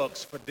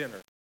bugs for dinner.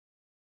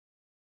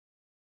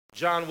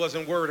 John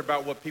wasn't worried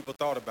about what people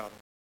thought about him.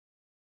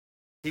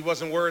 He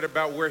wasn't worried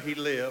about where he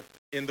lived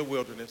in the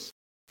wilderness.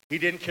 He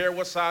didn't care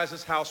what size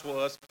his house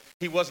was.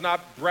 He was not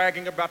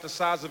bragging about the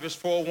size of his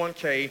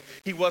 401k.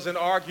 He wasn't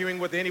arguing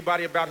with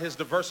anybody about his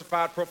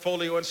diversified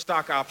portfolio and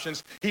stock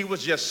options. He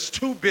was just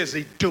too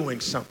busy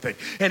doing something.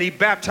 And he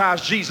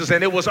baptized Jesus.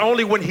 And it was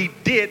only when he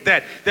did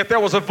that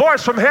there was a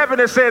voice from heaven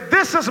that said,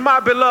 this is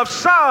my beloved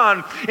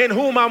Son in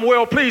whom I'm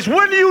well pleased.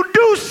 When you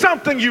do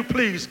something, you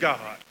please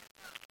God.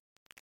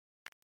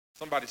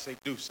 Somebody say,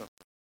 do something.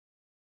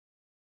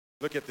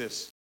 Look at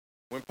this.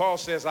 When Paul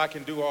says, I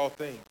can do all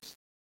things,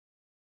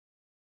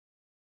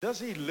 Does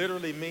he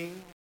literally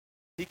mean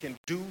he can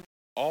do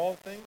all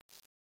things?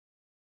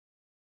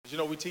 Because, you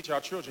know, we teach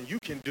our children, you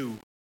can do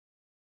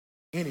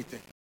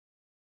anything.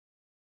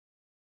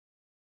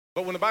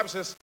 But when the Bible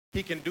says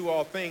he can do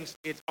all things,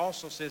 it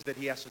also says that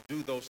he has to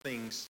do those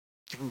things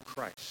through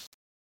Christ.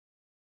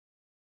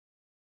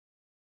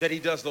 That he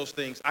does those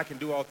things. I can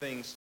do all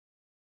things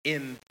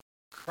in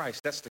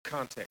Christ. That's the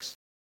context.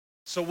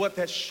 So what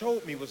that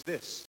showed me was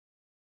this.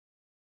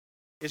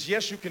 Is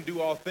yes, you can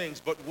do all things,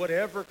 but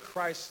whatever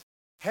Christ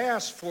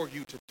has for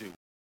you to do,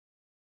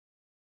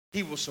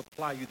 he will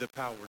supply you the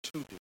power to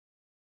do.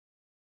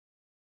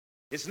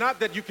 It's not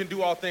that you can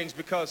do all things,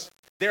 because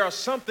there are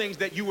some things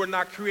that you were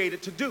not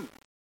created to do.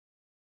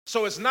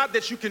 So it's not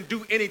that you can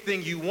do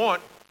anything you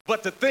want,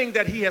 but the thing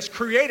that he has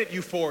created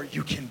you for,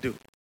 you can do.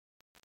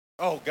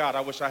 Oh God,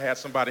 I wish I had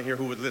somebody here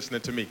who was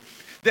listening to me.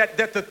 That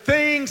the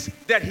things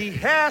that he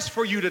has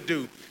for you to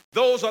do,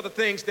 those are the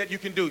things that you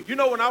can do. You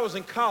know, when I was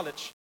in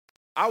college,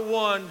 I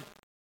won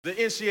the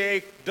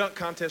NCAA dunk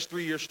contest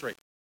 3 years straight.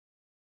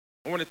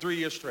 I won it 3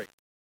 years straight.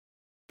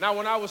 Now,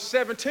 when I was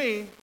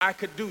 17, I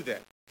could do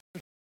that.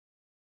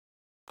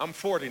 I'm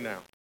 40 now.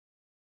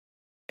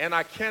 And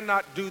I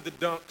cannot do the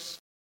dunks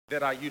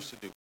that I used to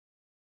do.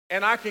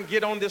 And I can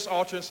get on this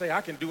altar and say,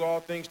 I can do all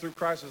things through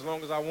Christ as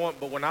long as I want,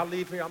 but when I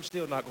leave here, I'm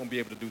still not going to be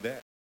able to do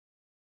that.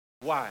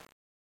 Why?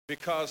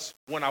 Because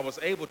when I was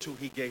able to,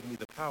 he gave me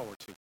the power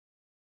to.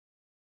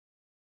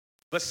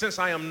 But since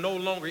I am no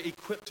longer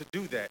equipped to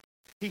do that,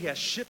 he has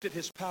shifted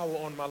his power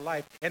on my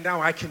life, and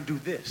now I can do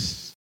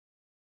this.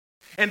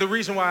 And the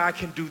reason why I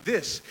can do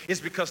this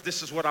is because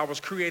this is what I was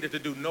created to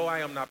do. No, I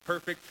am not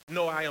perfect.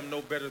 No, I am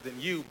no better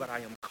than you, but I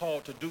am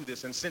called to do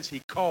this. And since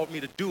he called me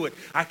to do it,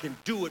 I can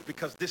do it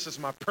because this is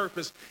my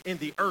purpose in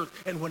the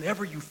earth. And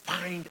whenever you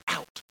find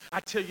out,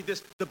 I tell you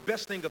this, the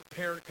best thing a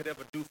parent could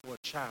ever do for a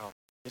child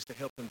is to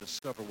help them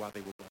discover why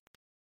they were born.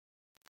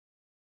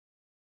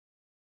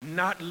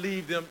 Not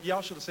leave them.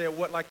 Y'all should have said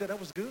what like that. That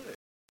was good.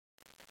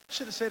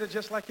 Should have said it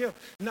just like him.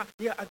 Not,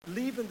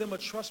 leaving them a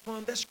trust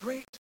fund, that's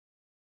great.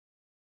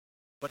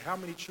 But how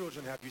many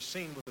children have you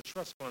seen with a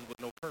trust fund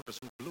with no purpose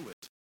who blew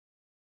it?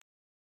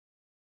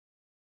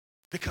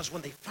 Because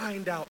when they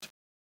find out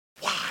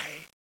why,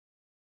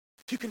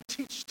 you can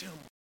teach them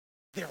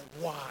their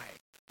why.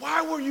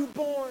 Why were you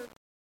born?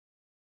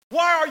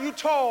 Why are you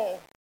tall?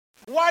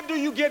 Why do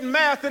you get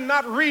math and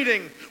not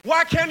reading?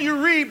 Why can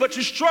you read but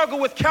you struggle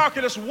with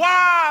calculus?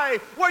 Why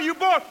were you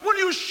born? When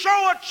you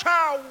show a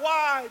child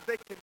why, they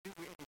can do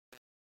anything.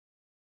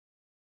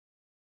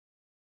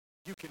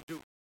 You can do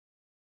it.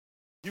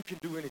 You can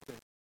do anything.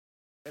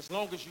 As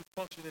long as you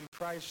function in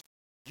Christ,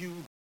 you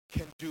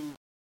can do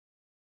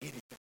anything.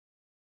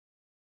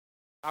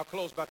 I'll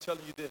close by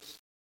telling you this.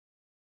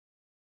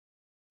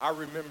 I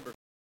remember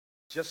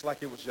just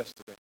like it was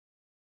yesterday.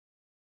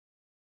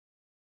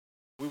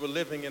 We were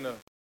living in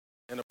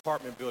an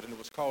apartment building. It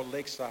was called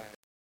Lakeside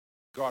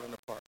Garden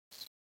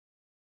Apartments.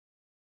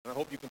 And I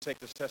hope you can take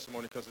this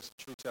testimony because it's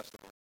a true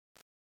testimony.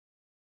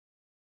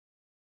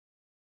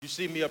 You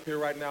see me up here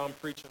right now, I'm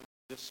preaching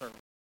this sermon.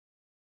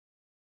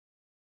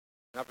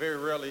 And I very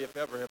rarely, if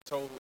ever, have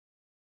told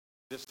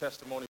this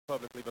testimony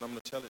publicly, but I'm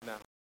going to tell it now.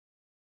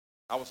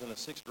 I was in the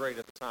 6th grade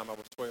at the time. I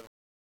was 12.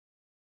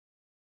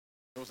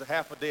 It was a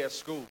half a day at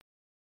school.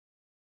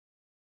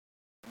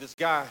 And this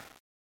guy,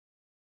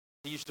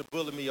 he used to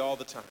bully me all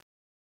the time.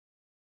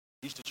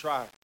 He used to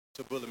try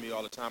to bully me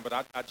all the time, but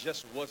I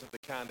just wasn't the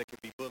kind that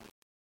could be bullied.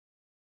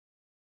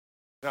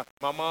 Now,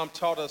 my mom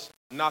taught us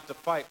not to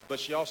fight, but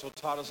she also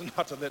taught us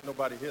not to let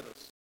nobody hit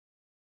us.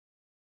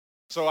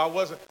 So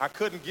I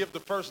couldn't give the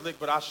first lick,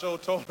 but I sure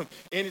told him,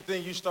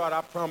 anything you start,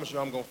 I promise you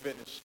I'm going to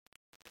finish.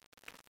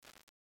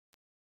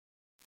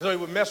 So he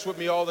would mess with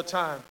me all the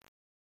time.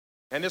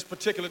 And this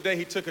particular day,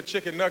 he took a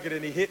chicken nugget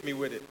and he hit me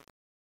with it.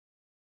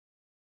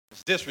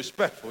 It's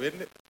disrespectful, isn't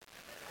it?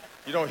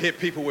 You don't hit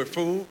people with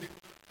food.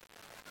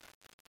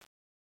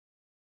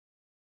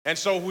 And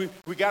so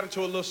we got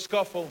into a little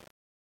scuffle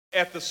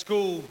at the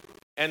school,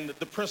 and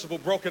the principal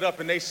broke it up,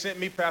 and they sent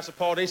me, Pastor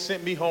Paul, they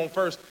sent me home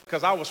first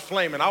because I was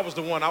flaming. I was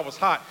the one, I was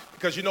hot.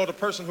 Because you know the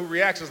person who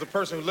reacts is the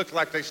person who looks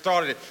like they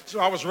started it. So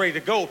I was ready to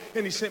go,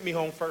 and he sent me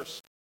home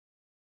first.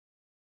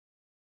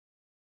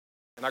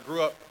 And I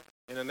grew up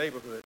in a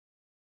neighborhood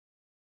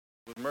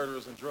with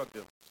murderers and drug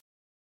dealers.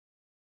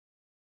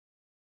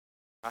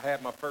 I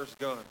had my first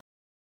gun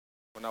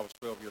when I was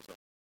 12 years old.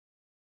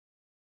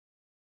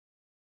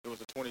 It was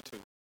a .22.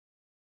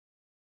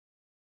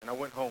 And I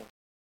went home.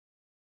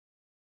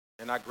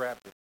 And I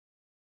grabbed it.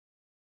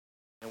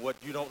 And what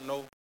you don't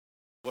know,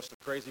 what's the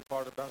crazy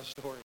part about the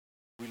story?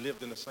 We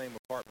lived in the same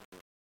apartment.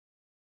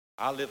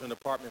 I lived in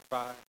apartment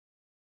 5.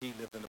 He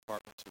lived in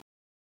apartment 2.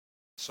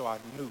 So I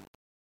knew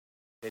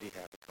that he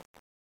had to come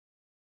home.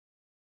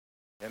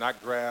 And I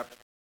grabbed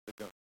the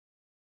gun.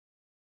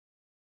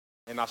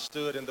 And I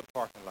stood in the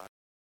parking lot.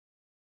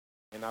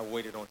 And I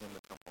waited on him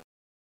to come home.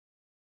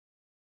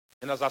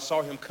 And as I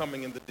saw him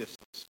coming in the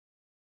distance,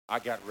 I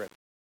got ready.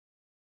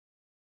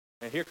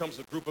 And here comes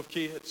a group of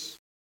kids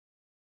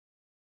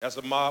as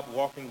a mob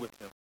walking with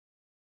him.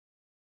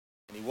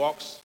 And he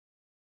walks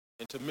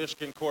into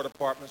Michigan Court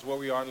Apartments where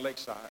we are in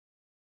Lakeside.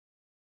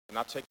 And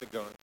I take the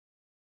gun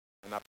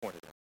and I point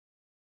it at him.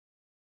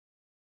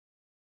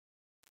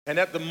 And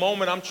at the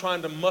moment I'm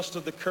trying to muster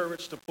the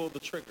courage to pull the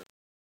trigger,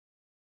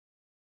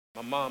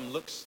 my mom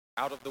looks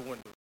out of the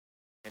window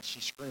and she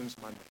screams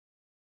my name.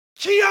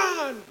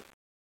 Keon,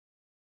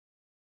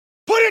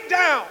 put it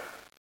down.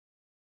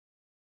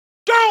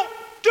 Don't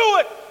do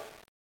it.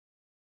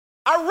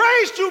 I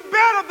raised you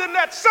better than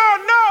that,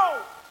 son,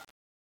 no.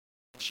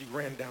 And she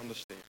ran down the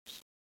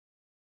stairs.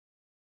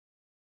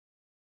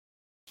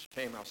 She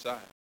came outside.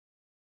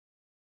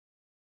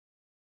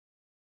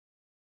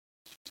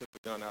 She took the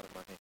gun out of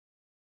my hand.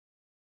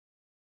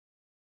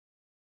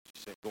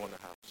 She said, go in the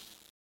house.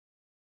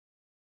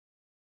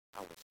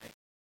 I was angry.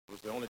 It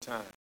was the only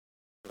time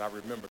that I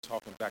remember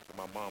talking back to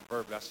my mom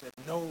verbally. I said,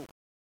 no,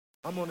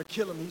 I'm going to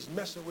kill him. He's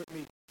messing with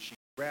me. She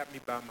grabbed me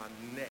by my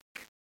neck.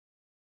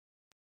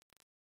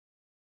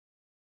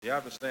 You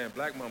understand,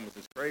 black mamas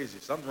is crazy.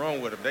 Something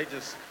wrong with them.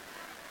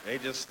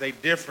 They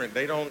different.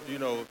 They don't,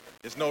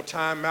 there's no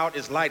time out,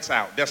 it's lights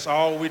out. That's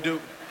all we do.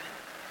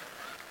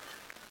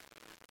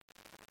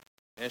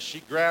 And she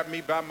grabbed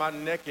me by my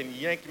neck and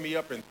yanked me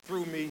up and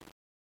threw me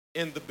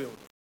in the building.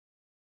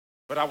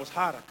 But I was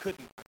hot. I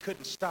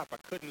couldn't stop. I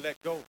couldn't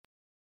let go.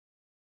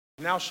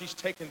 Now she's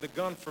taking the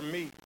gun from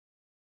me,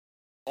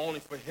 only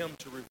for him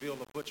to reveal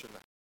a butcher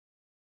knife.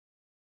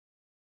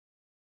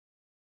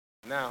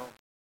 Now,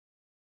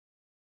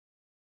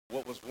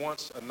 what was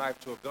once a knife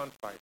to a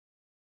gunfight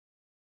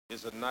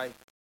is a knife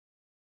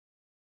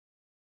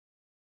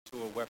to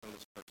a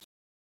weaponless person.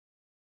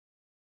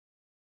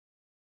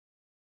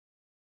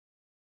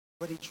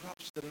 But he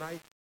drops the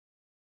knife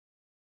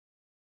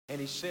and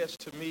he says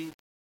to me,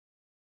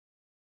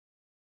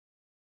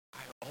 I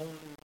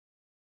only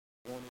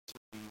wanted to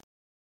be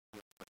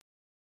your friend.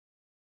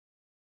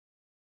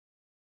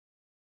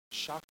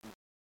 Shocked me.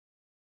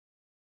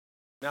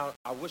 Now,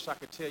 I wish I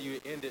could tell you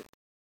it ended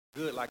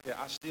good like that.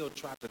 I still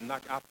tried to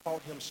knock. I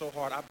fought him so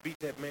hard. I beat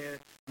that man.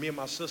 Me and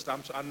my sister,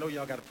 I know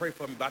y'all got to pray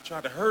for me, but I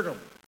tried to hurt him.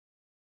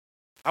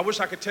 I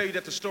wish I could tell you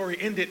that the story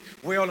ended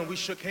well and we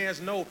shook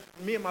hands. No,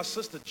 me and my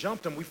sister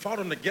jumped him. We fought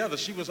him together.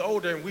 She was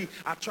older and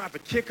I tried to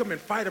kick him and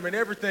fight him and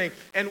everything.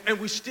 And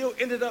we still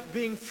ended up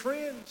being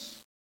friends.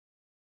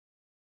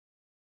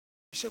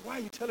 You said, why are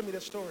you telling me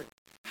that story?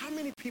 How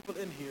many people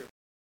in here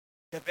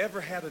have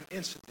ever had an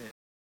incident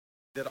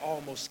that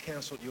almost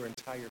canceled your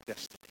entire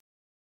destiny?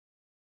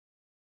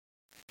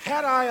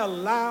 Had I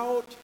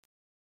allowed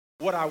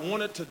what I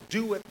wanted to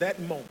do at that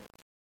moment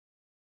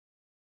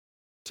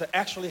to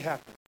actually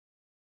happen,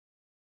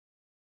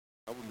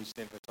 I wouldn't be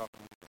standing here talking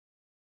to you.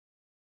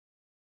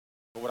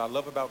 But what I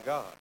love about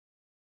God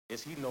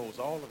is he knows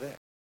all of that.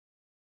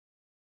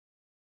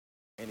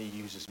 And he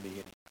uses me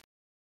anyway.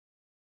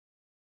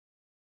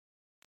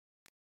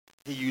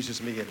 He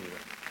uses me anyway.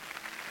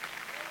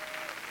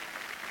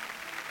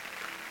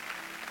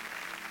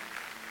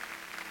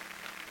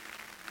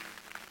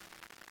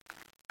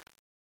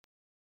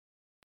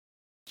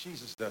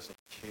 Jesus doesn't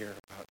care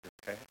about your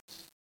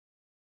past.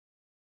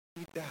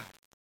 He died.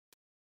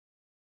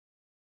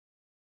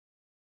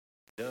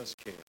 He does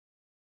care.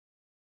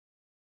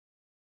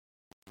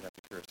 You have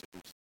the courage to do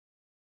so.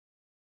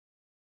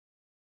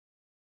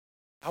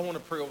 I want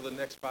to pray over the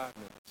next 5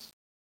 minutes.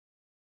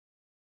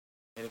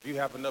 And if you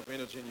have enough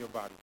energy in your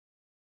body,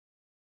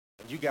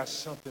 and you got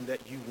something that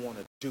you want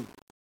to do,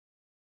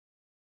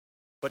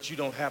 but you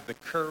don't have the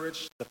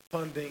courage, the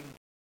funding.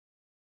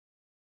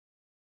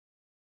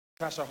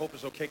 Pastor, I hope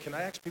it's okay. Can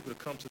I ask people to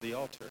come to the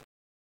altar?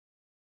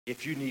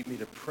 If you need me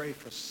to pray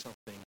for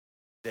something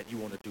that you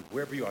want to do,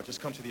 wherever you are,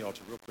 just come to the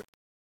altar real quick.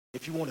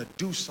 If you want to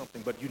do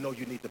something, but you know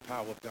you need the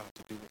power of God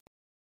to do it.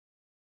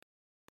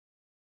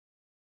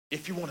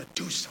 If you want to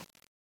do something.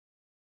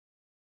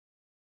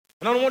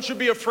 And I don't want you to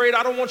be afraid.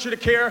 I don't want you to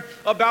care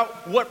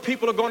about what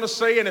people are going to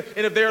say. And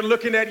if they're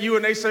looking at you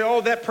and they say,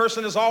 oh, that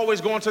person is always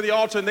going to the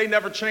altar and they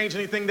never change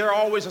anything. They're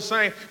always the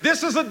same.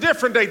 This is a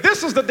different day.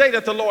 This is the day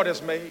that the Lord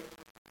has made.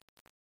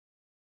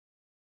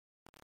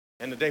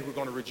 And the day we're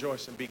going to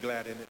rejoice and be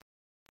glad in it.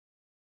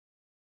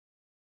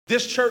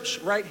 This church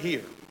right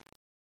here,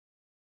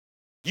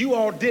 you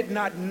all did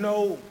not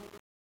know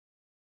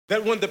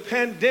that when the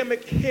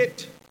pandemic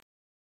hit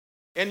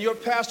and your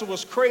pastor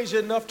was crazy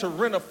enough to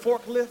rent a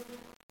forklift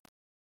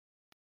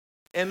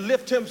and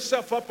lift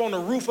himself up on the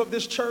roof of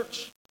this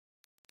church,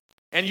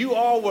 and you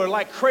all were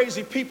like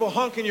crazy people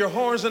honking your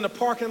horns in the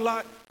parking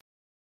lot,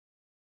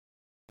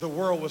 the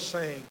world was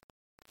saying,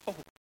 oh,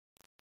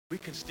 we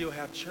can still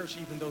have church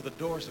even though the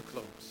doors are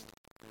closed.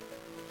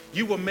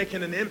 You were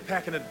making an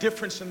impact and a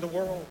difference in the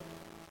world.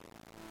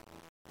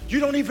 You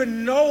don't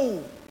even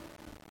know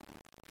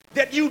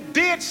that you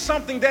did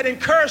something that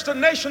encouraged the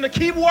nation to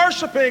keep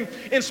worshiping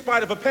in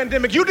spite of a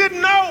pandemic. You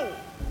didn't know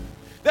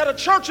that a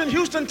church in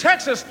Houston,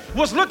 Texas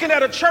was looking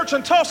at a church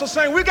in Tulsa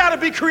saying, we got to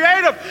be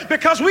creative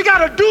because we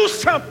got to do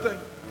something.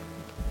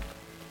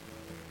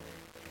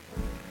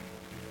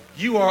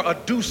 You are a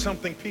do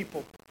something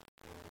people.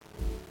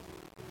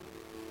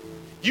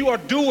 You are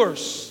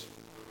doers.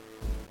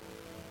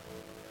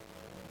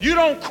 You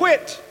don't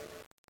quit.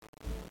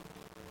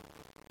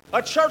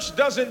 A church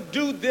doesn't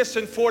do this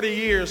in 40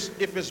 years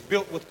if it's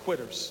built with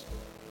quitters.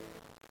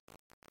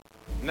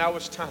 Now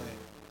it's time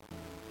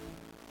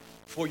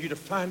for you to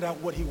find out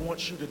what he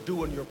wants you to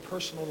do in your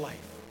personal life.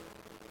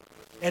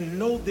 And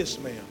know this,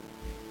 ma'am,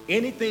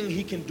 anything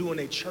he can do in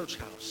a church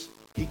house,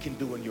 he can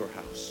do in your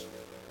house.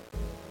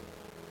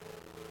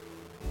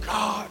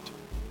 God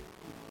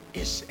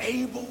is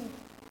able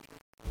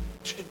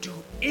to do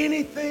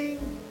anything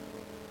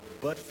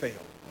but fail.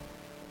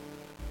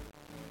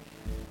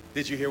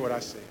 Did you hear what I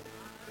said?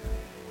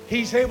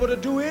 He's able to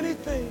do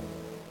anything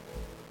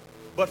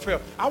but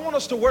fail. I want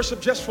us to worship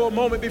just for a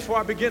moment before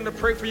I begin to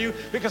pray for you,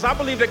 because I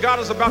believe that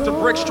God is about to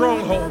break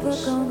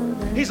strongholds.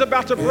 He's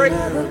about to break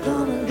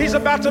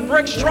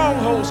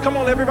strongholds. Come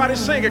on, everybody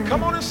sing it.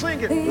 Come on and sing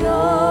it.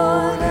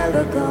 You're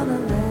never gonna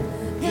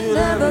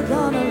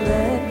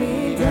let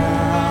me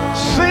down.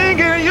 Sing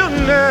it, you're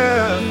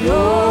never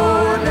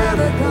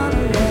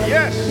gonna let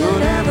Yes. You're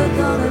never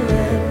gonna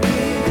let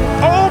me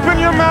down. Open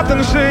your mouth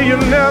and say you're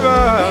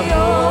never.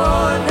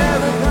 You're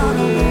never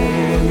gonna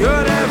let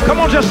You're never Come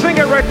on, just sing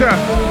it right there.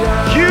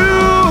 You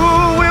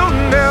will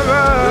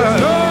never.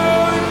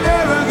 You're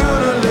never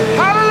gonna let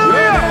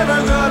Hallelujah. You're never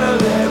gonna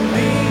let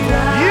me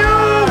down. You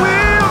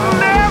will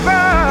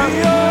never.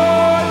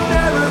 You're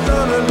never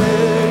gonna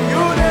let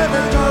You're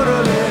never gonna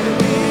let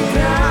me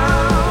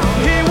down.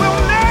 He will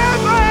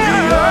never.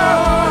 You're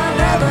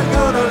never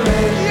gonna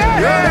let Yeah.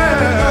 You're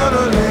never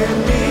gonna let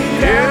me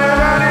down.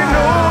 Everybody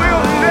know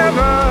he'll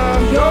never.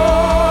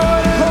 You're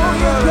never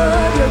gonna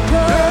You're good.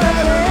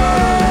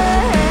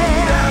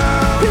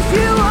 'Cause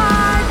you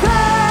are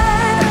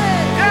good.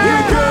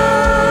 You're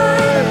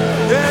good.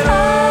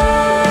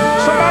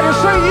 Somebody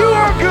say you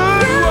are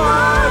good. You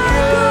are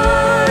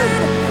good.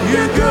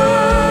 You're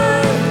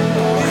good.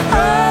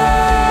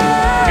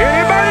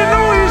 Anybody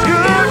know he's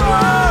good?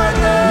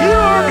 You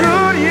are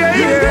good. Yeah,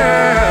 yeah.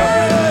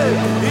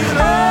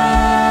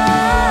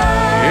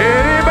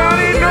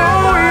 Anybody know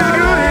he's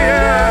good?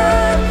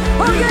 Yeah.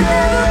 Oh, you're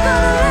never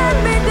gonna let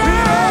me down.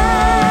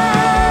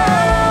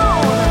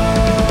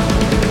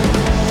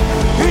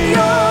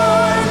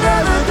 You're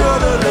never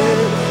gonna let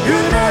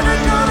You're never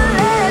gonna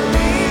let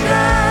me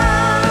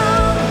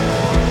down.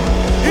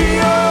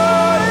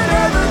 You're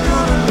never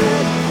gonna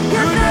let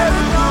You're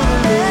never gonna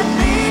let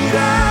me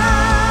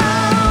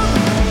down.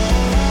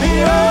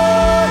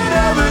 You're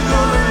never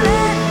gonna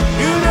let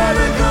You're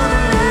never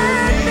gonna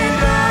let me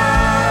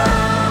down.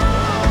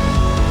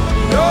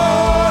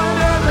 You're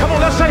never Come on,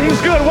 let's say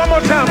he's good one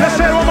more time. Let's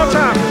say it one more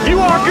time. You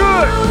are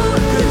good.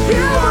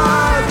 You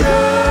are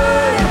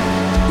good.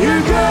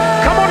 You're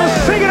good. Come on and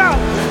sing it out.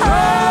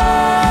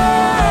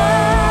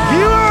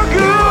 You are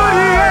good.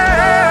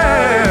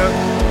 Yeah.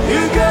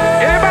 You're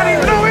good. Anybody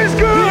know he's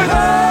good?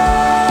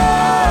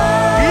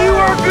 You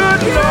are good,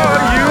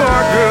 Lord. You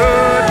are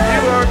good.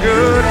 You are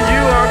good.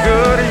 You are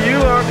good. You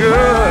are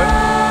good.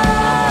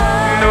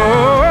 No,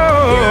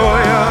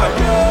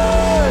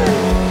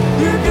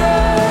 yeah. You're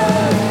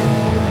good.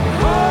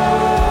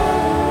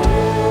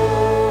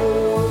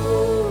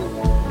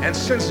 And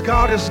since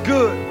God is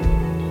good,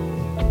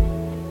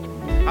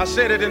 I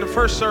said it in the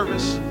first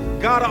service,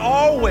 God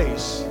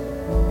always,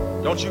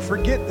 don't you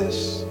forget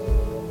this,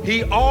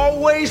 he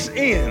always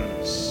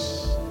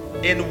ends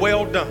in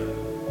well done.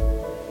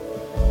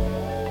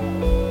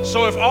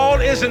 So if all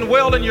isn't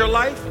well in your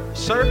life,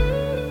 sir,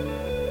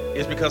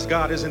 it's because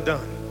God isn't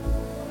done.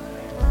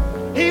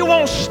 He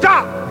won't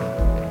stop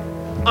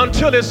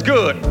until it's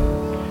good.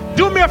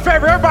 Do me a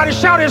favor, everybody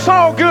shout, it's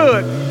all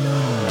good.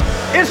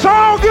 It's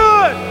all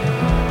good.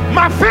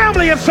 My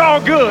family, it's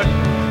all good.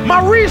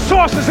 My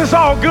resources is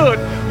all good.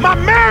 My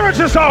marriage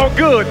is all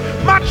good.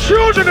 My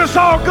children is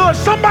all good.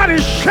 Somebody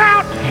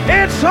shout,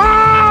 it's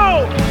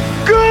all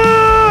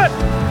good.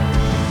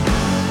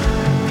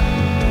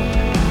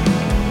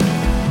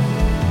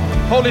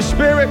 Holy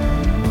Spirit,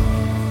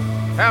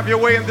 have your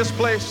way in this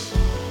place.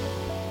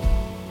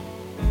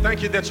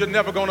 Thank you that you're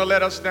never going to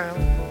let us down.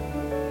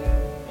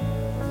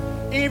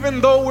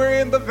 Even though we're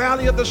in the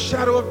valley of the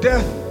shadow of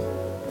death,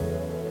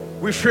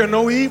 we fear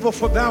no evil,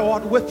 for thou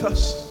art with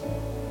us.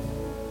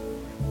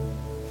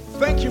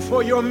 Thank you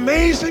for your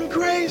amazing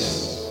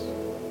grace.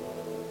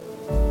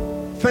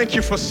 Thank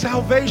you for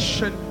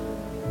salvation.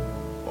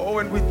 Oh,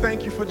 and we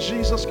thank you for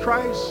Jesus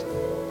Christ,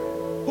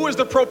 who is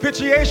the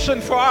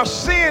propitiation for our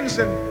sins.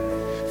 And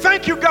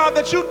thank you, God,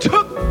 that you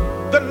took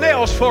the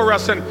nails for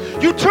us, and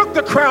you took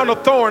the crown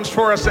of thorns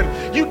for us,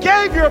 and you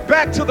gave your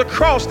back to the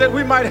cross that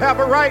we might have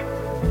a right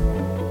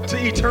to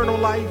eternal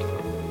life.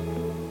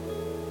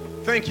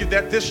 Thank you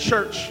that this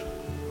church,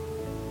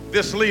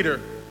 this leader,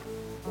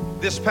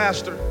 this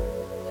pastor,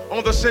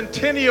 on the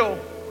centennial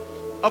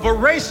of a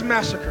race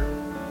massacre,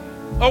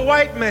 a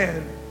white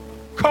man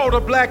called a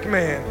black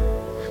man,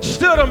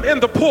 stood him in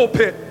the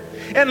pulpit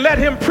and let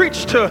him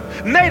preach to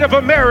Native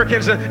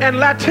Americans and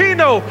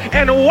Latino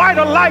and white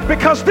alike,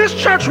 because this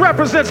church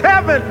represents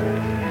heaven.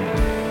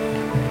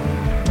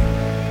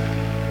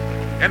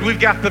 And we've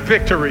got the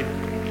victory.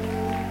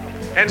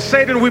 And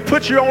Satan, we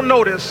put you on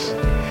notice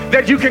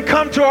that you can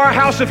come to our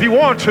house if you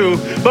want to,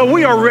 but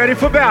we are ready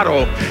for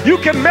battle. You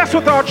can mess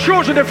with our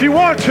children if you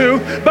want to,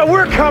 but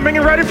we're coming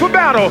and ready for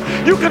battle.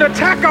 You can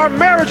attack our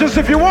marriages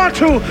if you want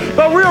to,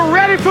 but we're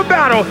ready for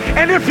battle.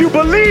 And if you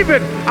believe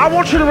it, I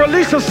want you to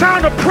release a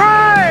sound of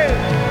praise.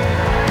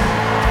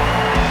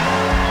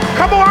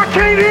 Come on, I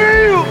can't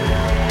hear you.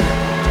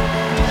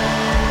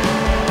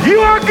 You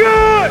are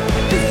good.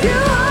 You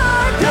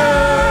are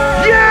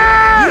good.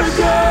 Yes. You're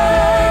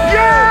good.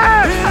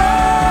 Yes.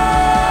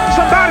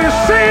 Somebody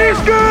say he's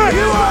good.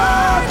 You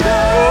are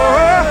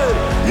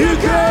good.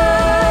 You're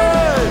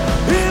good.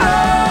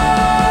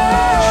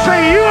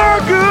 Say you are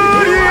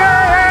good. Yeah.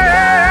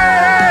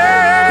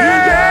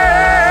 You're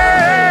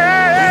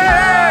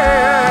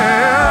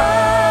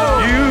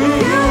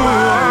You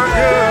are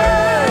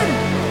good.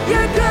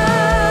 You're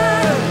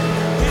good.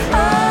 Oh,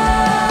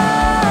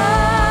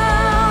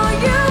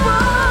 you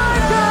are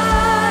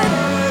good.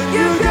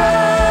 You're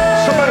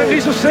good. Somebody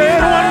needs to say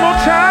it one more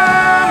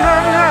time. Na,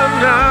 na,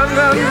 na,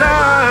 na, na.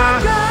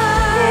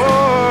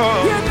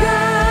 Oh. You're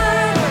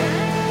good.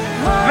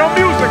 No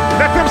music.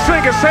 Let them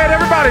sing it. Say it,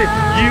 everybody.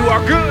 You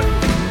are good.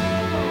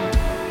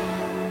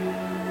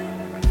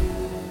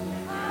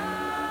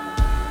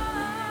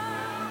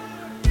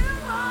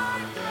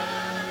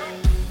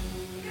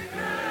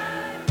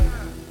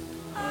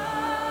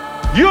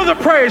 You're the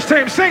praise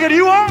team. Sing it.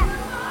 You are.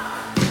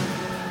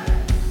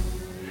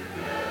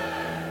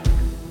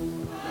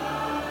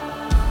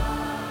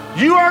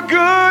 You are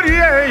good.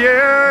 Yeah,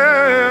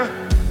 yeah.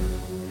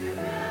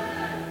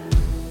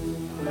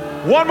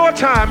 One more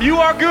time. You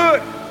are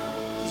good.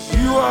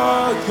 You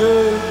are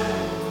good.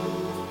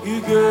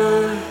 You're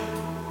good.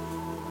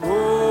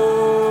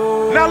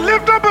 Oh. Now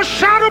lift up a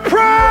shout of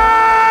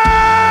praise.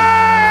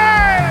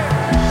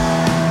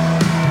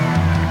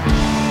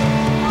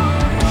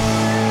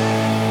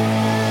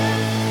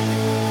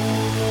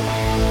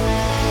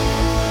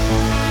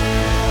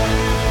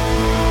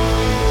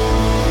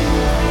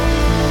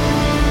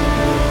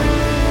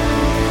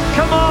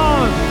 Come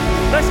on,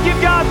 let's give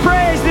God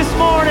praise this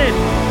morning.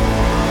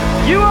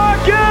 You are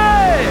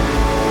good.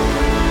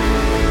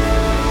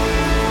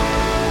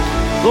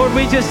 Lord,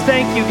 we just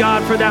thank you,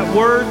 God, for that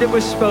word that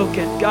was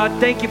spoken. God,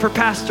 thank you for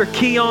Pastor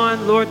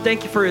Keon. Lord,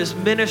 thank you for his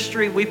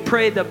ministry. We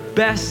pray the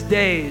best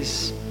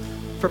days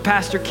for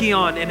Pastor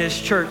Keon and his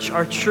church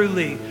are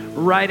truly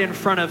right in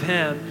front of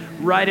him,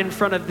 right in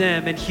front of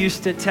them in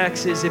Houston,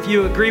 Texas. If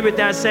you agree with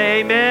that, say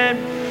amen.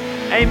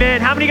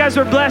 Amen. How many of you guys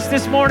were blessed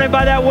this morning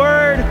by that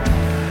word?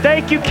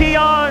 Thank you,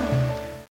 Keon.